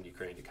connections in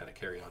Ukraine to kind of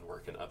carry on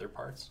work in other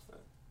parts,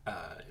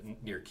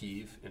 near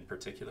Kyiv in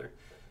particular.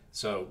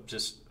 So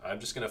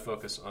I'm just going to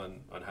focus on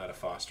how to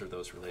foster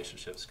those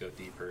relationships, go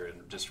deeper,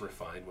 and just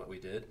refine what we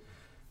did,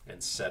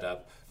 and set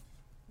up,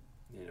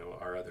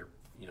 our other,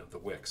 the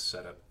WICs,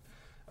 set up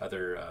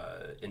other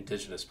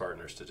indigenous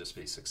partners to just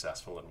be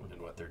successful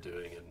in what they're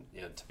doing,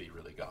 and to be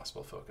really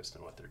gospel focused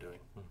in what they're doing.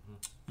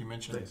 You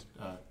mentioned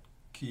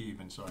Kyiv,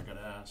 and so I got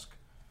to ask,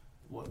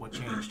 what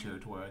changed here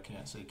to where I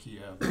can't say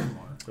Kiev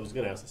anymore? I was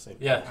going to ask the same.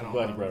 Yeah, I'm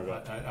glad you brought it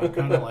up. I'm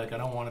kind of like, I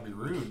don't want to be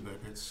rude, but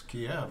it's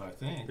Kiev, I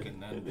think.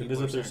 And then and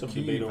isn't there some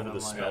debate over the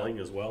spelling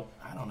as well?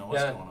 I don't know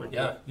what's going on.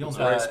 Yeah, You'll the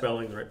know. right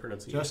spelling, the right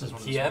pronunciation.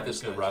 Kiev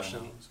is the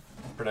Russian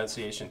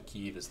pronunciation.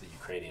 Kyiv is the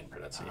Ukrainian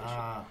pronunciation.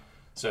 Ah.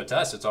 So to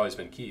us, it's always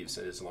been Kyiv,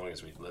 so as long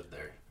as we've lived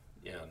there.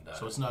 And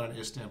so it's not an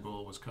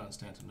Istanbul, was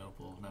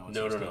Constantinople. Now it's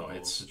no.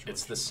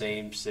 It's the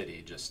same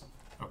city, just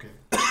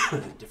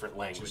different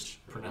language.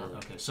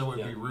 Okay, so it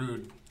would be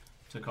rude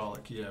to call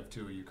it Kiev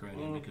to a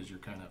Ukrainian because you're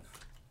kind of...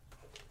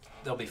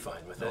 They'll be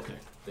fine with it. Okay.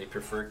 They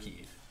prefer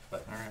Kyiv.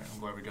 But all right, I'm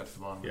glad we got to the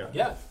bottom of it.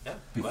 Yeah.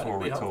 Before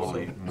we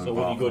totally move So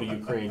when you go to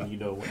Ukraine, you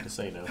know what to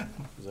say now.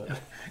 Is that...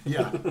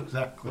 Yeah,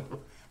 exactly.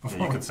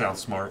 Yeah, you could sound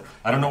smart.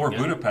 I don't know where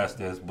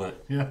Budapest is,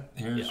 but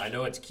here's... I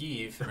know it's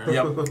Kyiv.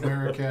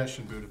 Marrakesh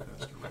and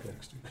Budapest are right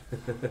next to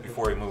each other.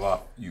 Before we move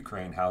off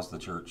Ukraine, how's the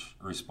church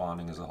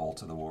responding as a whole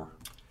to the war?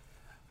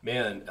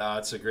 Man,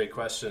 it's a great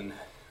question.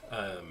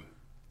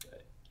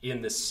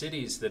 In the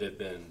cities that have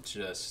been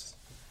just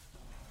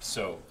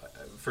so,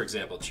 for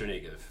example,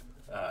 Chernihiv,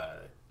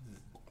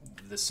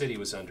 the city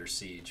was under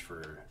siege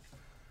for,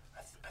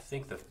 I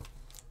think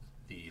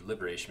the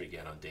liberation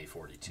began on day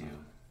 42.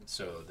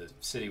 So the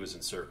city was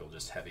encircled,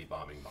 just heavy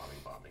bombing.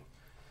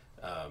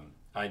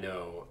 I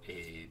know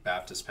a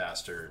Baptist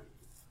pastor,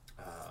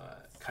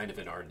 kind of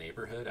in our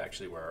neighborhood,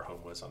 actually where our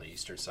home was on the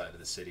eastern side of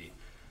the city.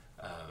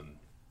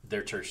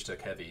 Their church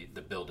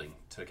the building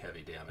took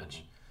heavy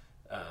damage.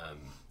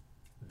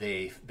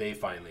 They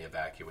finally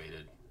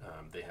evacuated.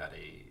 They had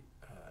a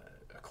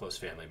close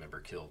family member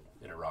killed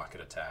in a rocket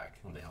attack,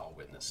 and they all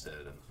witnessed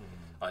it,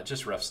 and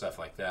just rough stuff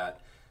like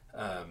that.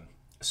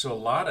 So a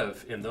lot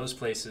of, in those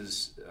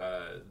places,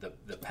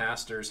 the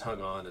pastors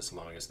hung on as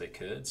long as they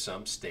could.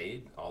 Some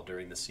stayed all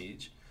during the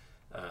siege.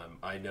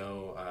 I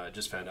know,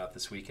 just found out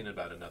this weekend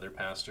about another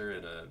pastor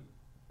in a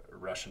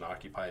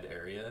Russian-occupied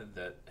area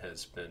that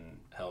has been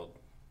held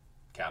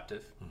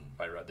captive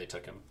by they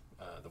took him.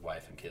 The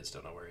wife and kids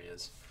don't know where he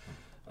is.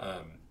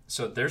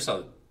 So there's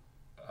a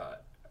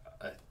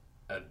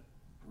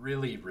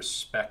really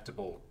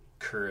respectable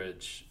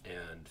courage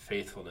and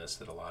faithfulness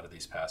that a lot of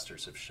these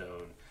pastors have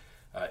shown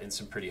in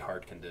some pretty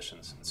hard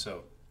conditions. And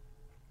so,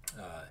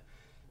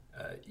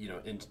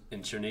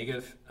 in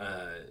Chernihiv,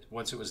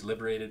 once it was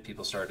liberated,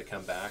 people started to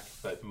come back,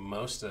 but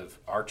most of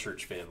our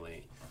church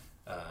family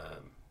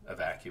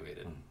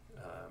evacuated,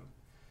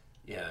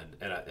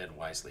 and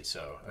wisely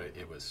so.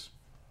 It was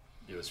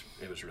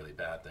really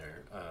bad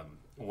there.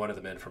 One of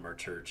the men from our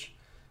church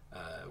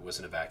was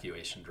an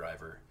evacuation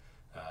driver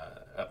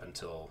up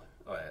until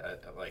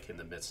like in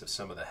the midst of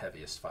some of the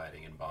heaviest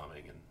fighting and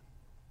bombing and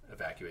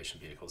evacuation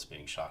vehicles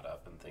being shot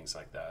up and things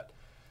like that.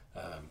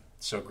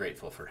 So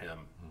grateful for him.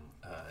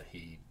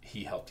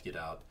 He helped get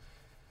out,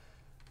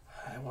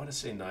 I want to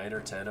say 9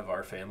 or 10 of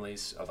our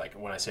families. Like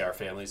when I say our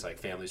families, like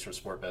families from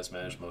Sport Bez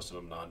Mesh, most of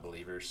them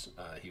non-believers.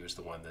 He was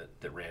the one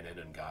that ran in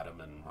and got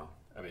them. And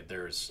I mean,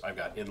 I've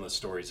got endless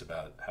stories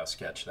about how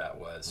sketch that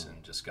was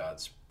and just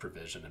God's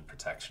provision and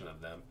protection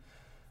of them.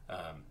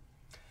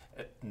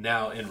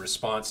 Now, in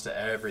response to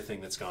everything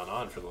that's gone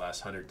on for the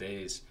last 100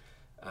 days,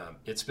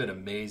 it's been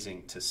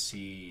amazing to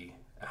see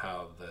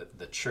how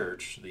the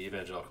church, the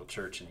evangelical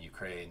church in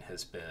Ukraine,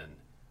 has been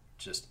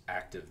just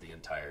active the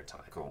entire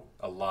time. Cool.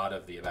 A lot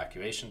of the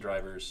evacuation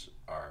drivers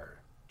are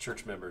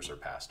church members or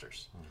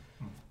pastors.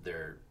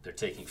 They're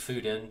taking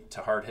food in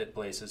to hard hit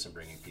places and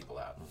bringing people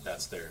out.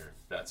 That's their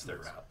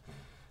route.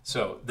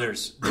 So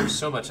there's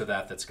so much of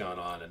that's gone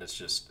on, and it's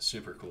just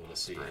super cool to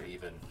see. And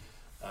even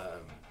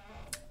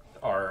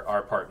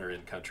our partner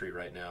in country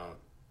right now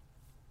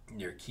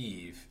near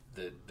Kyiv,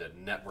 the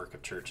network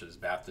of churches,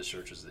 Baptist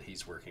churches that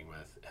he's working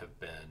with, have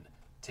been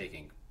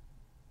taking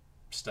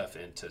stuff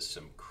into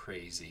some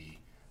crazy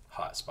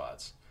hot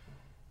spots.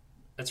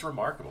 It's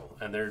remarkable,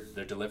 and they're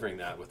delivering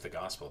that with the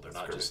gospel. They're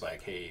not just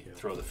like, hey,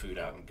 throw the food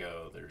out and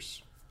go.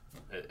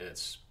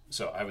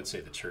 So I would say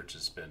the church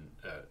has been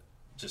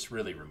just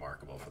really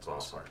remarkable for the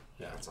most part.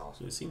 Yeah, That's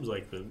awesome. So it seems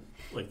like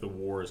the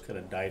war has kind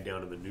of died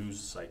down in the news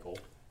cycle.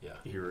 Yeah.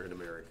 Here in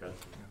America,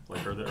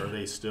 like are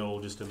they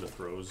still just in the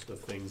throes of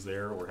things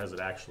there, or has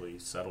it actually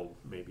settled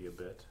maybe a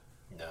bit?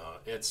 No,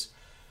 it's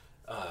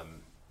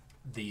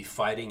the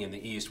fighting in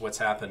the east. What's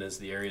happened is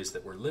the areas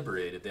that were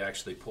liberated, they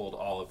actually pulled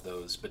all of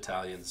those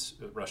battalions.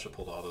 Russia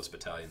pulled all those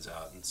battalions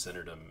out and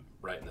centered them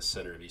right in the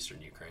center of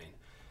eastern Ukraine,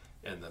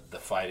 and the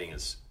fighting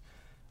is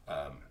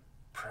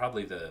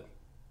probably the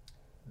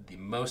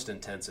most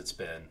intense it's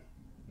been.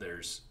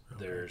 There's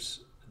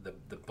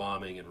the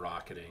bombing and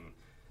rocketing.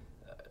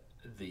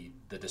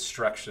 The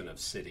destruction of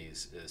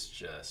cities is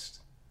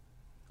just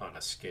on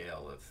a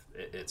scale of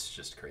it's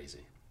just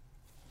crazy.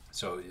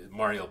 So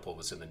Mariupol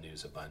was in the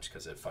news a bunch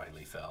because it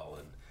finally fell,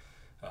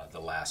 and the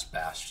last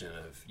bastion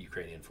of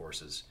Ukrainian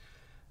forces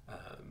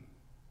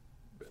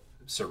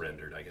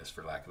surrendered, I guess,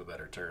 for lack of a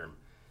better term.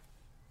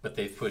 But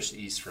they've pushed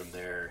east from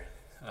there.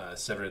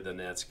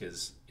 Severodonetsk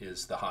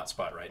is the hot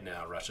spot right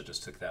now. Russia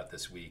just took that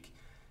this week.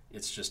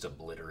 It's just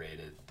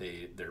obliterated.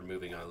 They're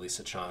moving on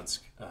Lysychansk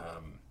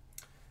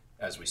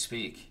as we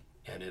speak,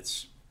 and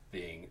it's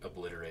being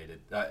obliterated.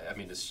 I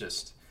mean, it's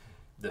just,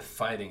 the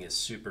fighting is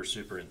super,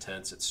 super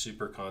intense. It's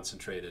super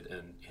concentrated,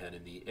 and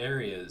in the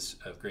areas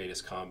of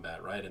greatest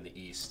combat, right in the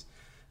east,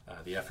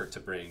 the effort to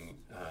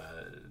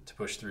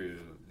push through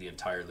the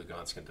entire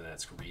Lugansk and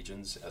Donetsk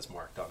regions as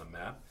marked on a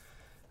map,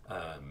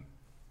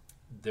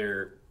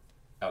 they're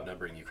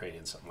outnumbering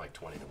Ukrainians something like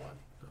 20 to 1.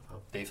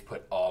 They've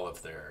put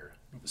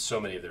so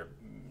many of their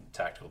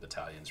tactical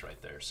battalions right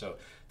there. So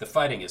the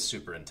fighting is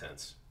super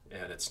intense.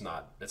 And it's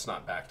not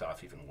backed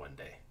off even one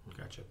day.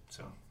 Gotcha.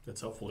 So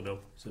that's helpful to know,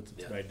 since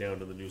it's died down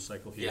to the news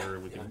cycle here,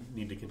 and we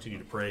need to continue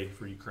to pray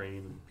for Ukraine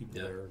and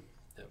people there.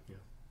 Yep. Yeah.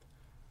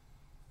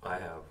 I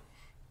have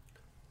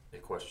a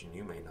question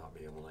you may not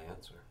be able to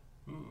answer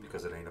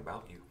because it ain't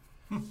about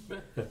you.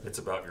 It's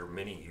about your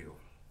mini you.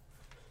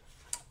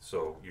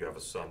 So you have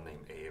a son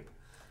named Abe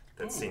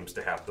that seems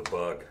to have the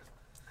bug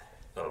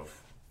of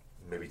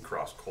maybe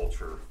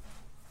cross-culture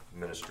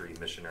ministry,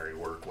 missionary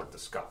work. Went to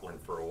Scotland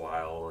for a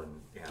while,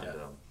 and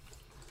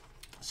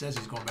says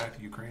he's going back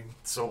to Ukraine.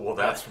 So, well,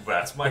 that's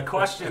my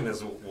question: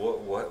 is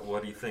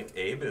what do you think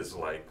Abe is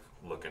like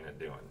looking at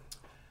doing?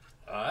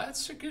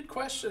 That's a good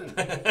question.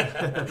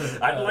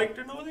 I'd like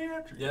to know the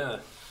answer. Yeah,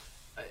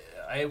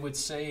 I would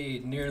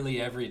say nearly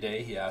every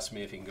day he asks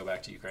me if he can go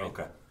back to Ukraine.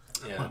 Okay,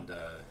 and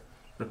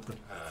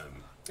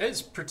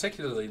it's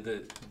particularly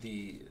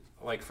the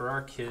like for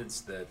our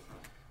kids that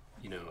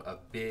a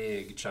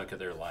big chunk of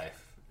their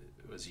life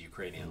was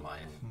Ukrainian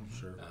life.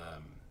 Sure.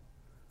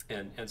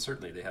 And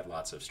certainly they had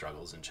lots of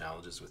struggles and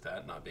challenges with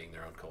that, not being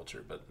their own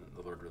culture, but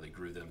the Lord really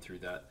grew them through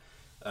that.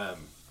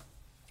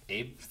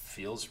 Abe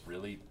feels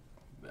really,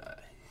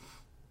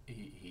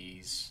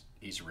 he's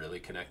really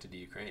connected to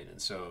Ukraine. And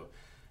so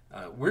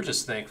we're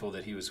just thankful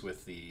that he was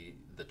with the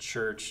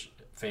church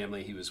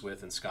family he was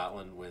with in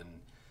Scotland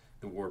when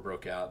the war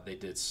broke out. They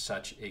did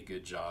such a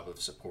good job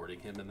of supporting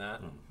him in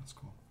that. That's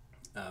cool.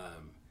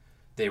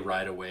 They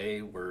right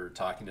away were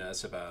talking to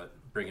us about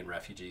bringing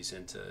refugees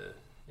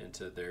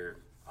into their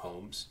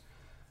homes,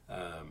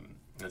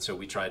 and so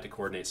we tried to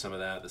coordinate some of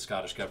that. The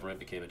Scottish government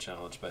became a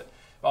challenge, but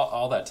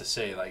all that to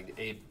say, like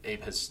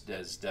Abe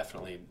has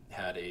definitely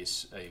had a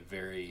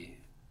very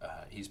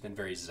he's been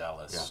very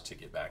zealous to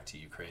get back to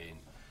Ukraine,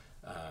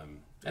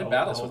 and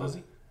battles with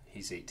him.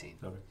 He's 18.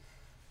 Okay.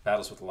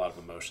 Battles with a lot of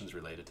emotions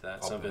related to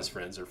that. Some of his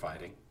friends are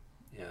fighting,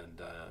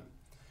 and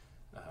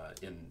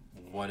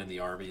one in the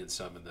Army and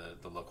some in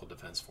the local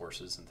defense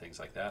forces and things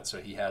like that. So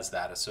he has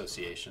that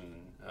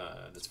association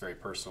that's very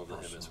personal to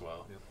him as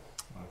well. Yep.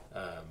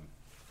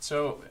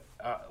 So,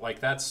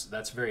 like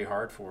that's very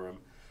hard for him.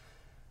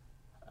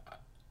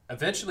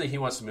 Eventually, he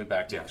wants to move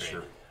back to Ukraine.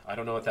 Sure. I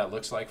don't know what that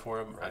looks like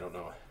for him. Right. I don't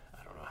know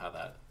how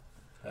that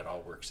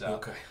all works out.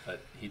 Okay.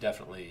 But he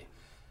definitely,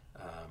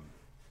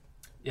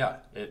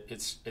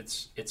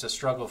 it's a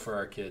struggle for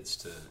our kids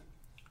to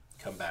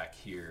come back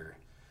here.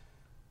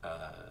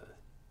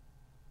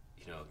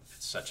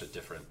 It's such a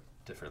different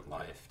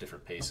life,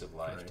 different pace of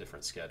life,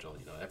 different schedule.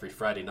 Every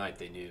Friday night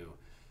they knew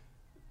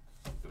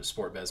it was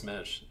Sport Bez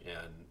Mej,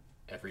 and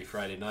every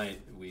Friday night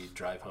we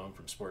drive home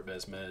from Sport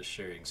Bez Mej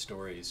sharing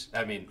stories.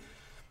 I mean,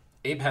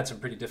 Abe had some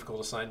pretty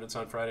difficult assignments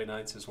on Friday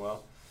nights as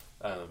well,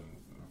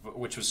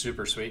 which was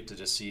super sweet to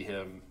just see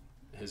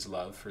his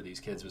love for these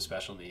kids with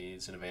special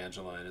needs and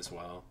Evangeline as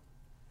well.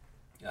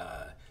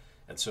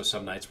 And so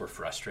some nights were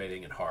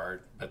frustrating and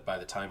hard, but by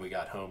the time we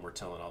got home, we're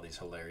telling all these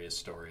hilarious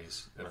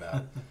stories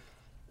about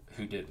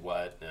who did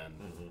what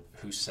and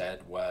who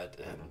said what.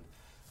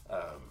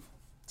 And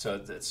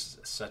so it's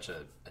such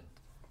a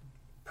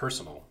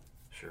personal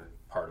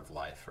part of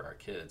life for our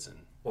kids. And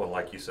well,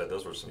 like you said,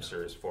 those were some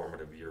serious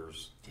formative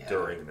years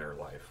during their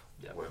life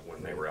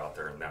when they were out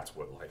there, and that's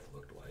what life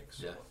looked like.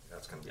 So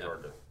that's going to be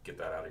hard to get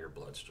that out of your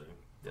bloodstream.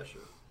 Yeah,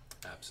 sure.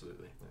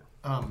 Absolutely.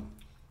 Yeah.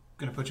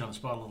 Going to put you on the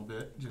spot a little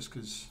bit, just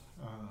because,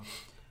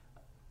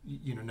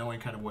 knowing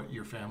kind of what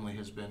your family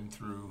has been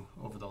through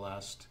over the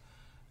last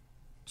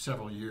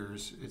several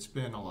years, it's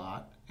been a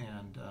lot.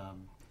 And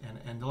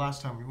the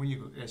last time when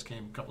you guys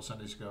came a couple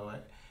Sundays ago,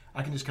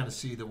 I can just kind of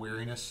see the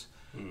weariness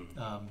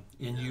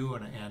in you,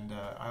 and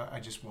I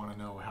just want to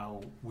know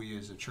how we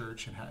as a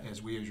church and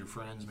as we as your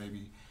friends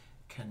maybe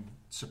can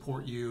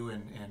support you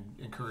and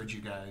encourage you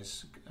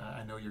guys.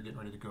 I know you're getting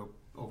ready to go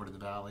over to the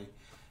Valley,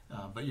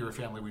 but you're a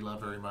family we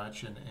love very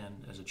much, and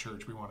as a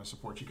church we want to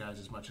support you guys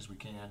as much as we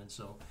can. And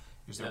so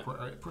is there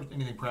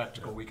anything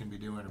practical we can be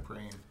doing or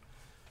praying?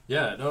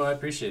 Yeah, no, I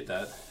appreciate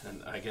that,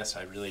 and I guess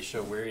I really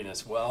show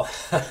weariness well.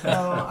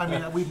 No, I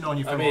mean, we've known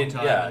you for a long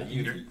time. Yeah,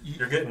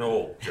 you're getting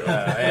old, Joe.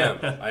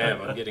 Yeah, I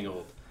am. I'm getting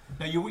old.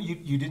 Now,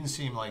 you didn't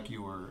seem like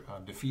you were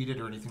defeated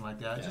or anything like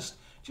that. Yeah.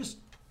 Just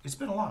it's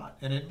been a lot,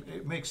 and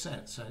it makes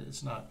sense.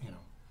 It's not,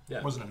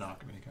 it wasn't a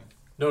knock of any kind.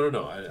 No. I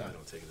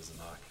don't take it as a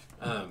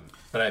knock.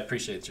 But I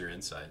appreciate your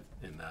insight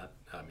in that.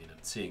 I mean,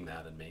 seeing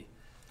that in me,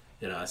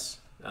 in us.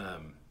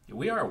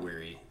 We are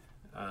weary.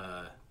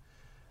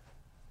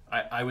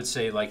 I would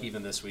say, like,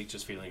 even this week,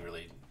 just feeling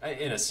really,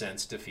 in a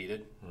sense,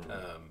 defeated.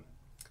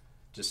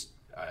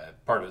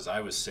 Part of it is I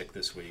was sick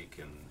this week,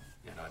 and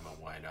I'm a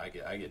whiner.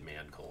 I get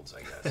man colds,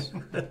 I guess.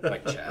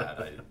 Like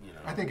Chad,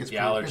 I think the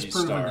allergies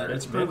start.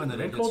 It's proven that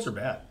man colds are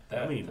bad.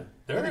 I mean,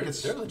 they're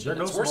legit. They're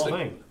no small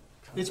thing.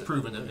 It's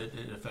proven that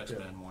it affects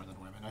men more than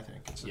women. I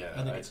think it's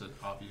it's an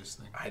obvious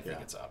thing. I think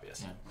it's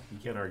obvious. Yeah. You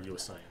can't argue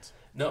with science.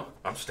 No,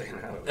 I'm staying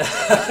out of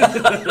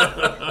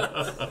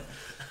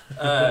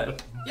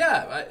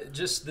it.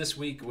 Just this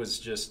week was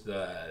just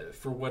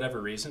for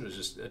whatever reason, it was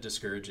just a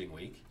discouraging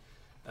week.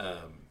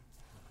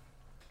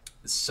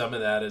 Some of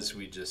that is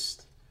we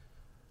just,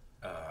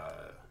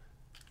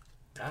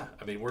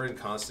 we're in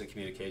constant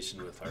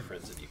communication with our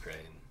friends in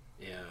Ukraine,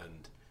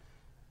 and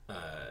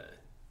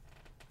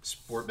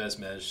Sport Bez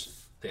Mej,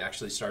 they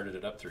actually started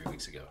it up 3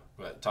 weeks ago.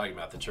 But talking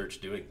about the church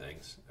doing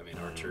things,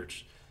 our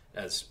church,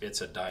 as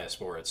it's a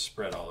diaspora, it's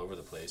spread all over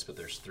the place, but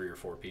there's 3 or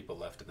 4 people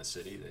left in the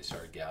city. They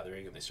started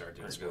gathering, and they started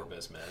doing Sport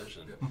Bez Mej.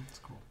 And That's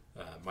cool.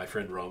 my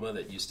friend Roma,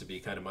 that used to be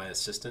kind of my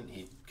assistant,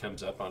 he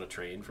comes up on a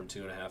train from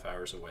 2.5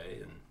 hours away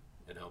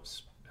and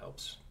helps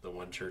the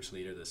one church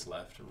leader that's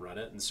left run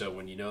it. And so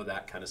when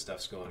that kind of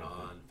stuff's going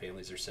on,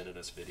 families are sending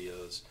us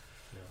videos.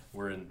 Yeah.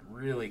 We're in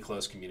really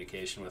close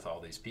communication with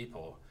all these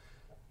people.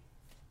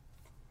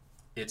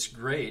 It's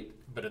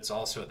great, but it's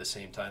also at the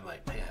same time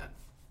like, man,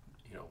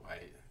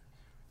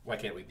 why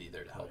can't we be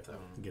there to help them?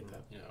 Get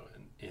that.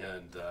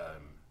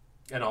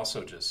 And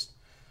also just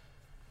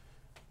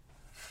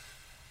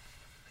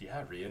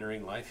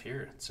re-entering life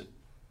here.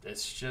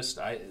 It's just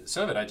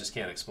some of it I just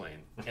can't explain,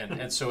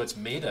 and so it's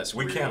made us.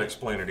 We can't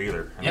explain it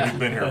either. We've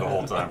been here the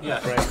whole time.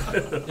 Yeah,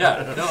 right.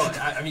 Yeah. No,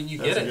 you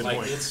get it. Like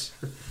point. It's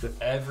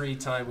every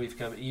time we've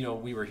come.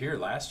 We were here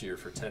last year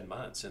for 10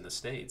 months in the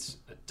States,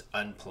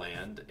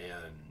 unplanned,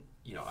 and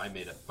I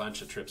made a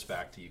bunch of trips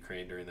back to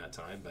Ukraine during that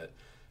time, but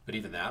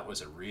even that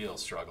was a real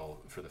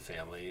struggle for the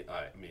family.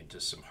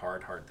 Just some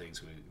hard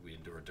things we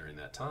endured during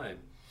that time,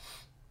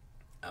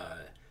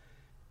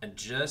 and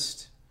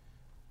just.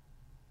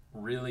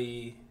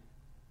 Really,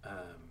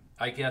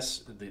 I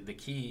guess the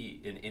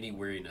key in any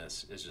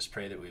weariness is just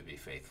pray that we be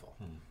faithful.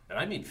 And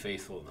I mean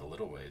faithful in the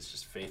little ways,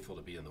 just faithful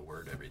to be in the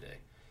Word every day.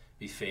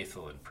 Be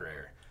faithful in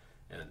prayer.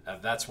 And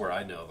that's where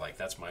I know, like,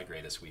 that's my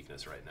greatest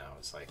weakness right now.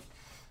 It's like,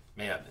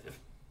 man,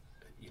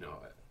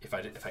 if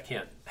I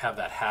can't have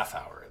that half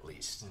hour at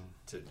least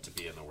to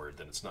be in the Word,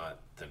 then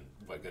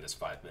what good is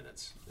 5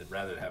 minutes? And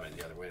rather than having it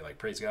the other way, like,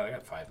 praise God, I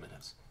got 5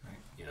 minutes,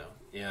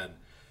 and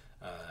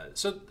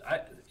so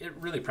it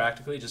really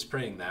practically just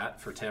praying that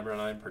for Tamara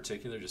and I in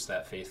particular, just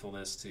that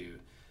faithfulness to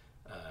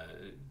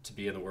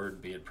be in the Word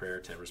and be in prayer.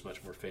 Tamara's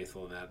much more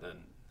faithful in that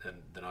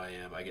than I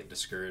am. I get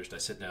discouraged. I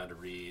sit down to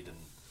read, and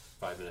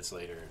 5 minutes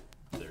later,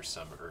 there's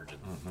some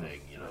urgent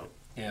thing, you know.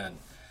 And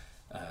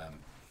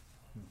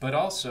but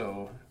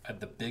also,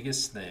 the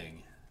biggest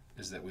thing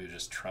is that we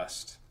just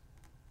trust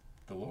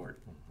the Lord,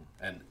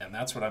 and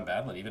that's what I'm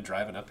battling. Even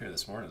driving up here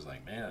this morning, I was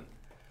like, man,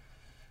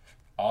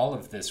 all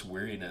of this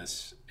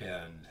weariness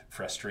and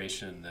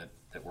frustration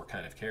that we're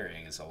kind of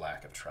carrying is a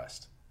lack of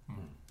trust.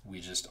 We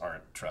just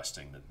aren't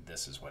trusting that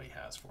this is what he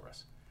has for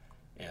us,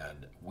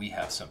 and we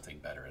have something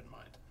better in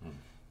mind.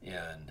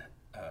 And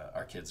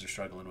our kids are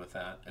struggling with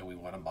that, and we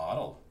want to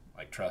model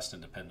like trust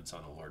and dependence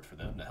on the Lord for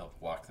them to help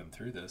walk them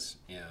through this.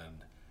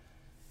 And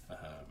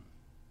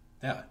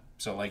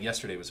so like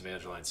yesterday was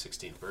Evangeline's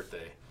 16th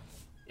birthday,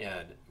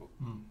 and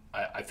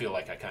I feel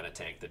like I kind of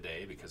tanked the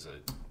day because I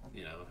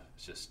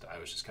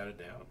was just kind of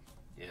down,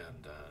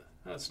 and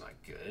that's not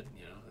good,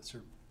 you know. It's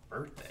her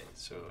birthday,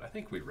 so I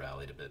think we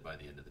rallied a bit by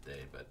the end of the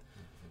day. But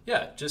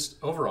yeah, just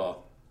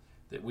overall,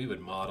 that we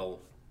would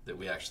model that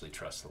we actually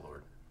trust the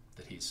Lord,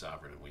 that he's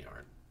sovereign and we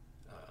aren't,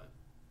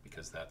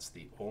 because that's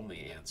the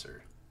only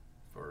answer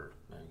for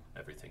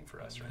everything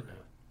for us right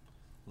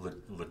now.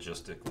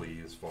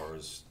 Logistically, as far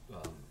as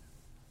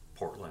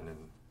Portland and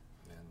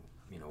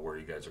you know where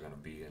you guys are going to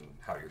be and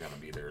how you're going to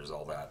be there, is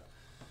all that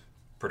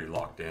pretty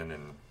locked in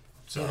and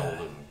settled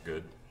and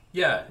good?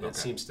 Yeah, Okay. It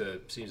seems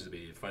to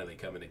be finally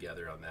coming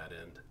together on that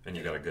end. And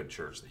you got a good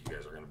church that you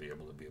guys are going to be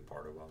able to be a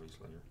part of,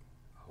 obviously.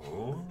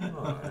 Oh,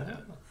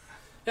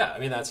 yeah. I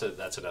mean that's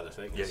another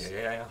thing.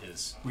 Yeah.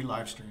 Is We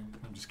live stream.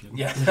 I'm just kidding.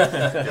 yeah.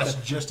 That's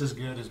just as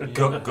good as being.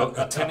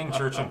 Attending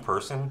church in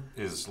person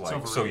is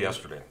like so.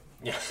 Yesterday.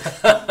 Yeah.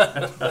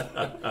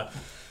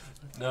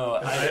 No,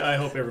 I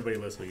hope everybody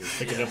listening is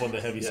picking up on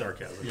the heavy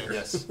sarcasm. Yeah.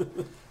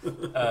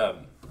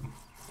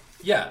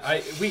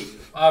 Yes. We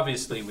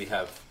obviously we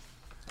have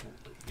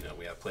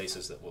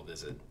places that we'll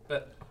visit,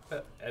 but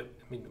I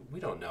mean we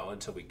don't know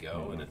until we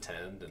go and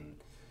attend, and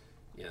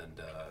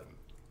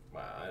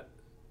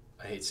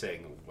I hate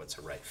saying what's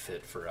a right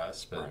fit for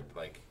us, but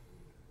like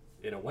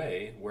in a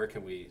way, where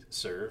can we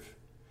serve?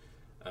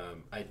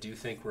 I do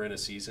think we're in a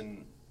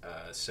season.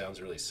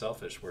 Sounds really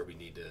selfish, where we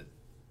need to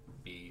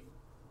be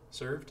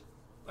served,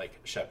 like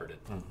shepherded.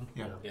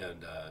 Yeah.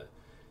 And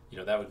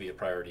that would be a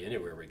priority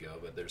anywhere we go,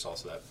 but there's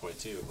also that point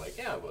too, like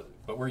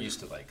but we're used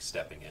to like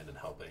stepping in and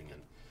helping,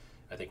 and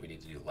I think we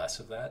need to do less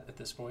of that at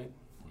this point,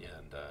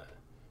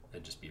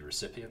 and just be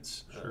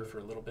recipients for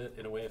a little bit,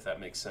 in a way, if that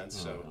makes sense.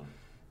 So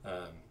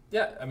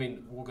I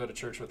mean we'll go to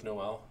church with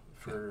Noelle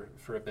for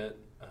a bit,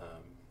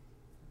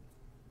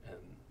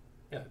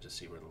 and just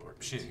see where the Lord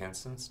leads. She's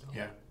Henson still?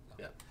 Yeah.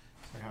 Yeah.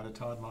 Say hi to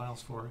Todd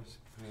Miles for us.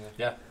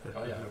 Yeah.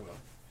 Oh yeah, I will.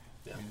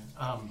 Yeah.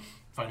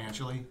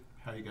 Financially,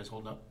 how are you guys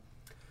holding up?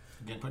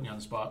 Again, putting you on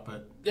the spot,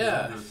 but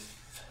yeah.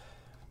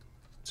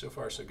 So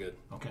far, so good.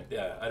 Okay.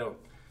 Yeah, I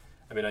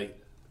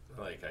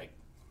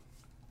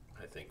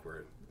think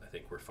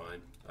we're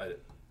fine. I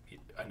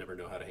never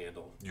know how to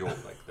handle those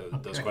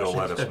questions. You'll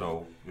let us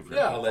know if you're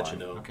I'll let fine.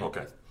 you know.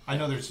 Okay. I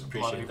know there's a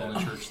lot of Appreciate people in that.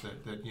 the church that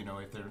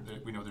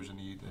if we know there's a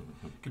need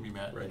that can be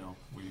met, Right.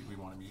 we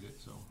want to meet it.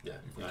 So Yeah,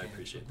 if we I can.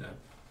 appreciate that.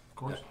 Of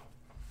course.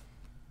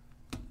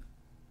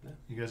 Yeah.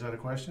 You guys out of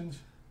questions?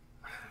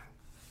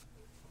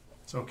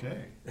 It's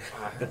okay. We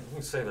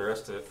can say the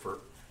rest of it for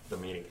the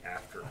meeting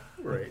after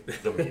Right.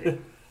 the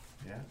meeting.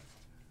 Yeah.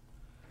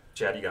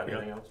 Chad, you got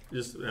anything else?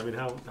 Just, I mean,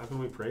 how can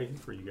we pray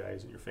for you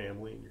guys and your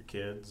family and your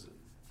kids? I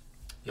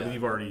Yeah. mean,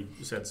 you've already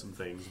said some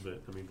things,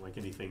 but I mean, like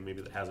anything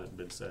maybe that hasn't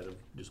been said of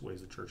just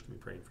ways the church can be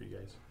praying for you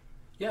guys.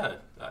 Yeah,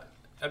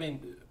 I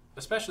mean,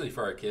 especially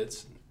for our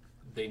kids,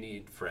 they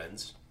need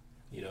friends.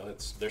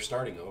 They're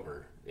starting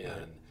over,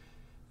 and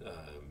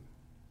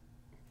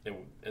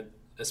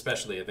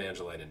especially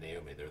Evangeline and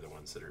Naomi, they're the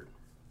ones that are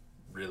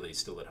really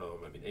still at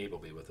home. I mean, Abe will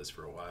be with us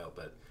for a while,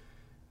 but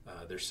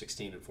they're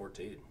 16 and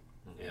 14,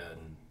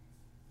 and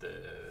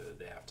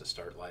they have to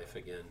start life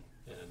again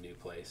in a new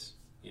place,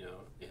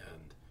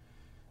 and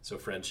so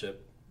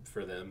friendship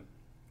for them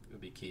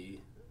would be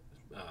key.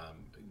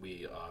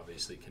 We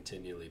obviously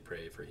continually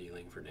pray for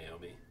healing for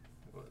Naomi,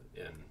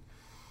 and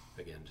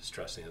again, just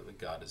trusting that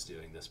God is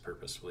doing this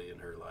purposefully in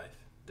her life,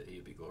 that he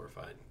would be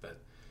glorified. But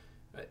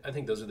I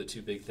think those are the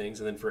two big things.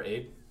 And then for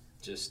Abe,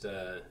 just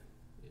a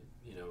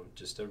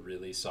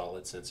really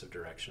solid sense of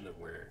direction of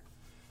where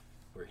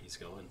he's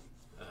going.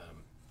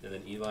 And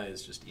then Eli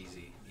is just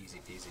easy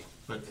peasy.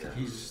 But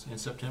he's in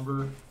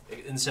September.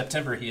 In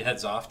September, he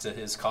heads off to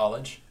his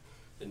college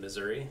in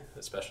Missouri,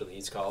 a special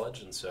needs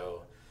college, and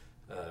so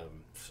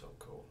So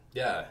cool.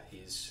 yeah,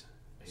 he's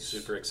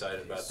super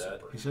excited about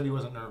that. He said he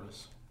wasn't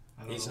nervous.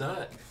 I don't He's know.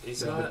 not.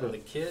 He's not. The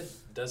kid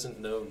doesn't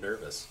know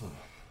nervous.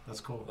 That's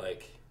cool.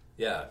 Like,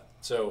 yeah.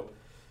 So,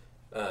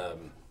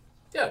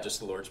 just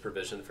the Lord's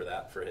provision for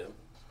that for him.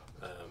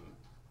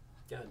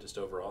 And just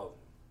overall,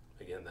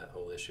 again, that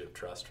whole issue of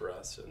trust for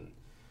us and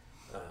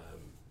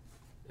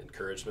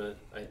encouragement.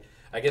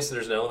 I guess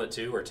there's an element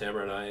too where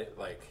Tamara and I,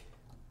 like,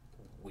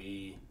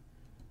 we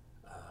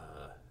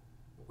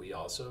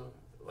also,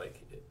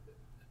 like,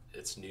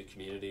 it's new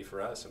community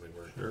for us. I mean,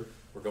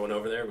 we're going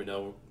over there. We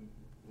know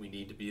we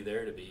need to be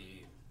there to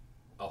be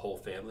a whole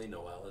family.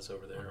 Noelle is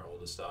over there, our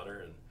oldest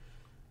daughter, and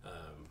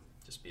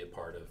just be a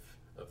part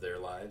of their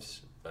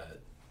lives. But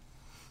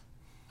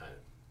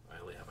I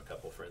only have a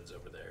couple friends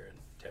over there, and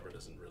Tamara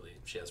doesn't really.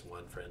 She has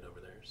one friend over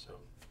there, so.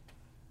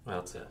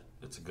 Well,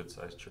 it's a good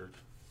sized church.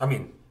 I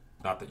mean,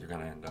 not that you're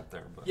going to end up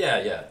there, but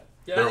Yeah.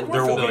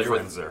 there will be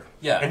friends there.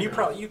 Yeah, and you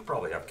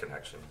probably have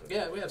connections.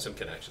 Yeah, we have some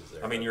connections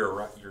there. I mean,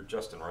 you're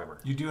Justin Reimer.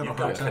 You do have a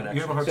hard time.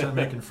 You have a hard time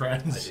making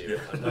friends. I do.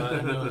 I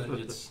know that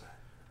it's.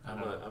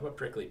 I'm a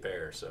prickly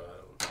pear, so.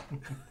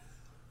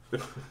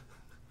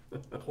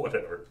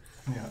 Whatever.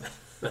 Yeah.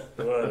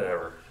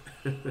 Whatever.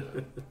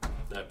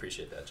 I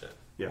appreciate that, Chad.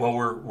 Yeah. Well,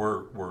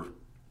 we're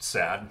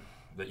sad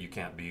that you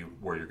can't be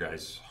where your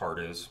guys' heart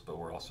is, but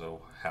we're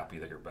also happy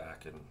that you're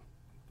back and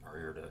are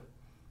here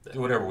to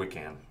do whatever we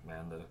can,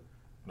 man, to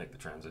make the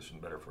transition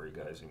better for you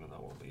guys, even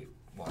though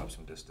we'll have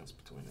some distance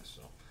between us.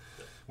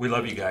 So we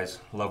love you guys,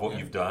 love what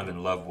you've done,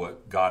 and love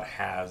what God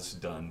has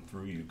done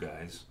through you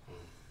guys.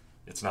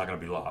 It's not going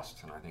to be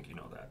lost, and I think you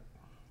know that.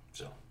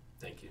 So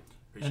thank you.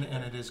 And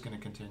it is going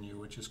to continue,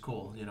 which is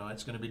cool. You know,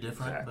 it's going to be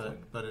different, Exactly.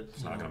 but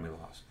it's not going to be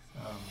lost.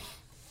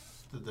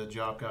 The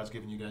job God's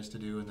given you guys to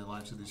do in the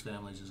lives of these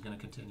families is going to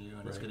continue,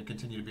 and it's going to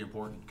continue to be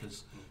important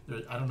because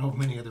I don't know of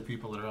many other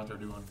people that are out there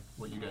doing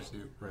what you guys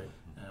do,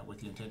 with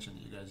the intention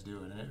that you guys do,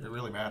 and it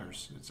really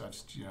matters.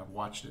 I've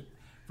watched it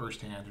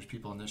firsthand. There's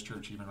people in this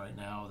church even right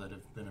now that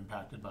have been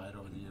impacted by it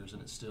over the years,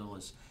 and it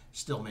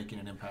still making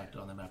an impact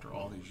on them after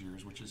all these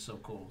years, which is so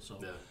cool. So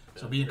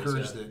so be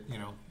encouraged that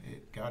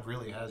God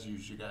really has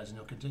used you guys, and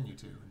He'll continue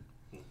to.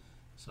 And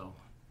so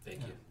thank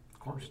you. Of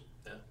course.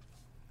 Yeah.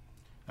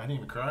 I didn't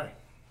even cry.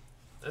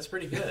 That's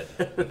pretty good.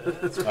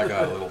 I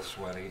got a little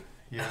sweaty.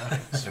 Yeah.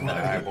 In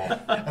my eyeball.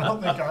 I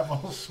don't think I'm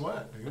all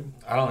sweat, dude.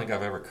 I don't think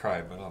I've ever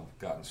cried, but I've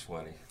gotten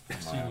sweaty.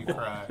 I've seen you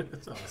cry.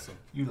 That's awesome.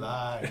 You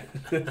lie.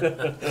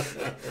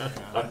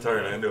 I'm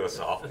turning into a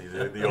softie,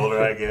 dude. The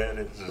older I get,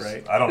 it's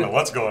just, I don't know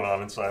what's going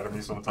on inside of me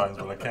sometimes,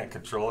 but I can't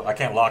control it. I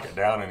can't lock it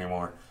down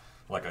anymore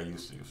like I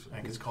used to. So. I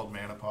think it's called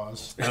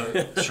menopause.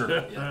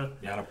 Sure.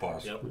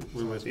 Menopause. Yep.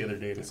 We went the other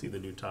day to see the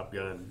new Top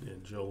Gun,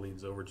 and Jill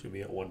leans over to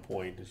me at one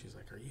point, and she's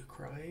like, "Are you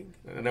crying?"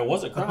 And I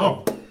wasn't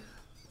crying.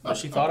 But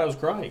she thought I was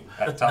crying.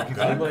 At Top You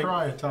Gun? can't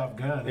cry at Top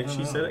Gun. And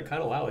she said it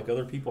kind of loud, like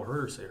other people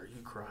heard her say, "Are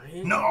you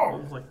crying?" No! I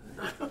was like,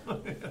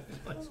 no.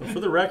 So for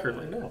the record,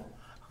 like, no.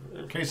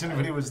 In case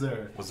anybody was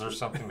there. Was there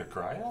something to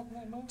cry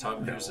at?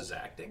 Tom Cruise is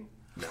acting.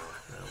 No.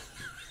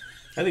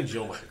 I think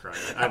Jill might have cried.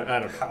 I don't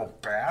know. How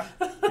bad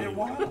it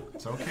was?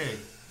 It's okay.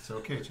 It's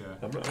okay, Chad.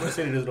 I'm not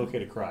saying it isn't okay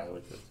to cry.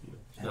 Like,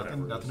 whatever.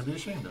 Nothing to be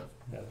ashamed of.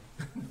 Yeah.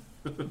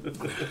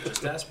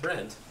 Just ask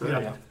Brent.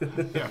 Yeah,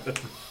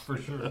 for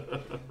sure.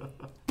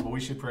 Well, we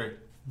should pray.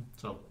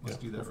 So let's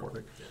do that real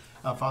quick.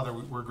 Father,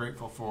 we're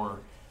grateful for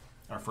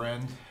our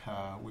friend.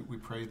 We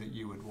pray that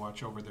you would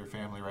watch over their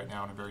family right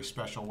now in a very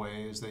special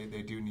way, as they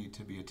do need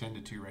to be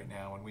attended to right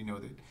now. And we know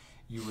that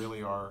you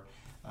really are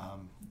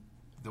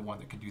the one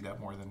that can do that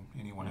more than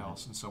anyone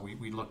else. And so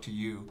we look to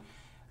you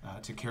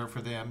to care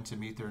for them, to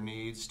meet their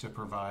needs, to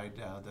provide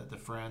the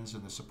friends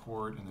and the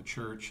support and the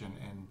church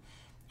and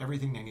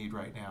everything they need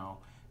right now,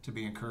 to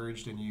be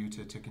encouraged in you,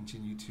 to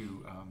continue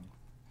to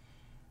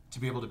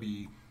be able to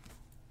be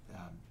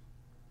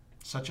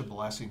such a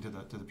blessing to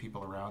the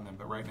people around them.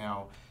 But right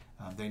now,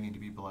 they need to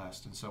be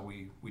blessed. And so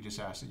we just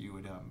ask that you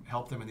would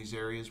help them in these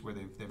areas where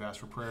they've asked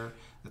for prayer,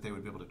 that they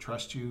would be able to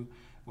trust you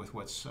with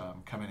what's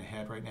coming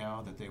ahead right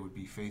now, that they would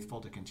be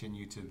faithful to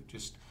continue to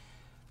just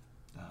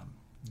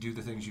do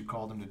the things you've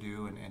called them to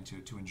do and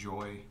to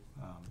enjoy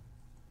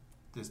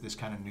this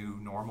kind of new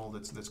normal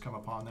that's come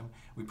upon them.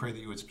 We pray that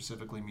you would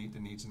specifically meet the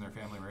needs in their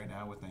family right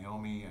now with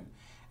Naomi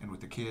and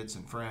with the kids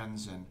and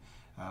friends and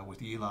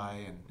with Eli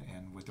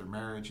and with their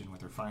marriage and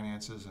with their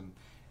finances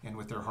and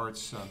with their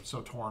hearts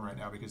so torn right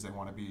now because they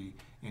want to be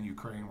in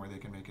Ukraine where they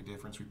can make a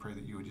difference. We pray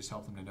that you would just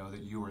help them to know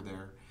that you are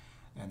there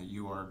and that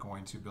you are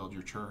going to build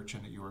your church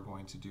and that you are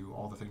going to do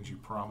all the things you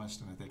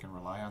promised and that they can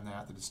rely on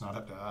that it's not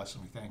up to us,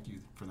 and we thank you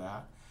for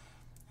that.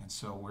 And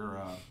so we're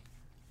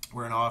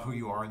in awe of who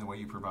you are and the way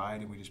you provide,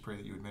 and we just pray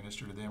that you would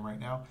minister to them right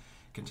now.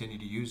 Continue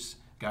to use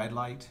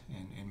Guidelight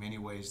in many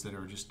ways that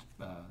are just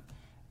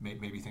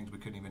maybe things we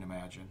couldn't even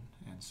imagine.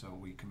 And so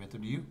we commit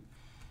them to you,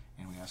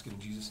 and we ask it in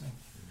Jesus' name.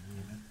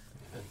 Amen.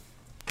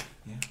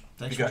 Yeah.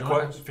 Thanks for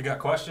joining us. If you got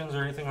questions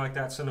or anything like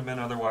that, send them in.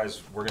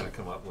 Otherwise, we're going to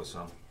come up with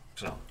some.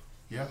 So.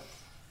 Yeah.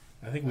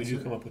 I think we do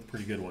come up with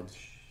pretty good ones,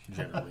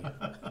 generally.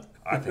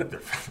 I think they're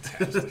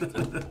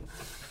fantastic.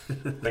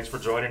 Thanks for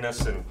joining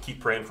us, and keep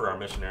praying for our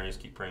missionaries.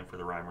 Keep praying for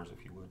the Reimers,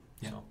 if you would.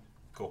 Yeah. So,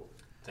 cool.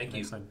 Thank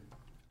you.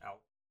 Out.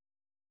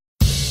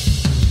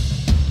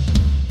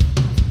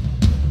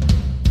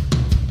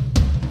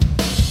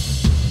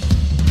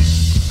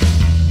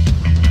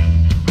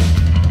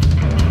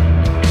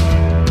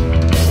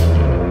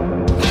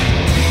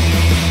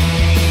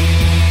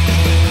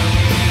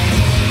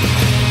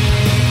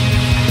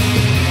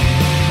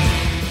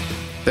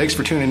 Thanks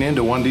for tuning in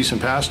to One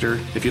Decent Pastor.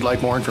 If you'd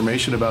like more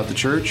information about the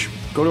church,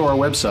 go to our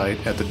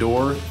website at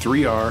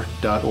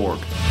thedoor3r.org.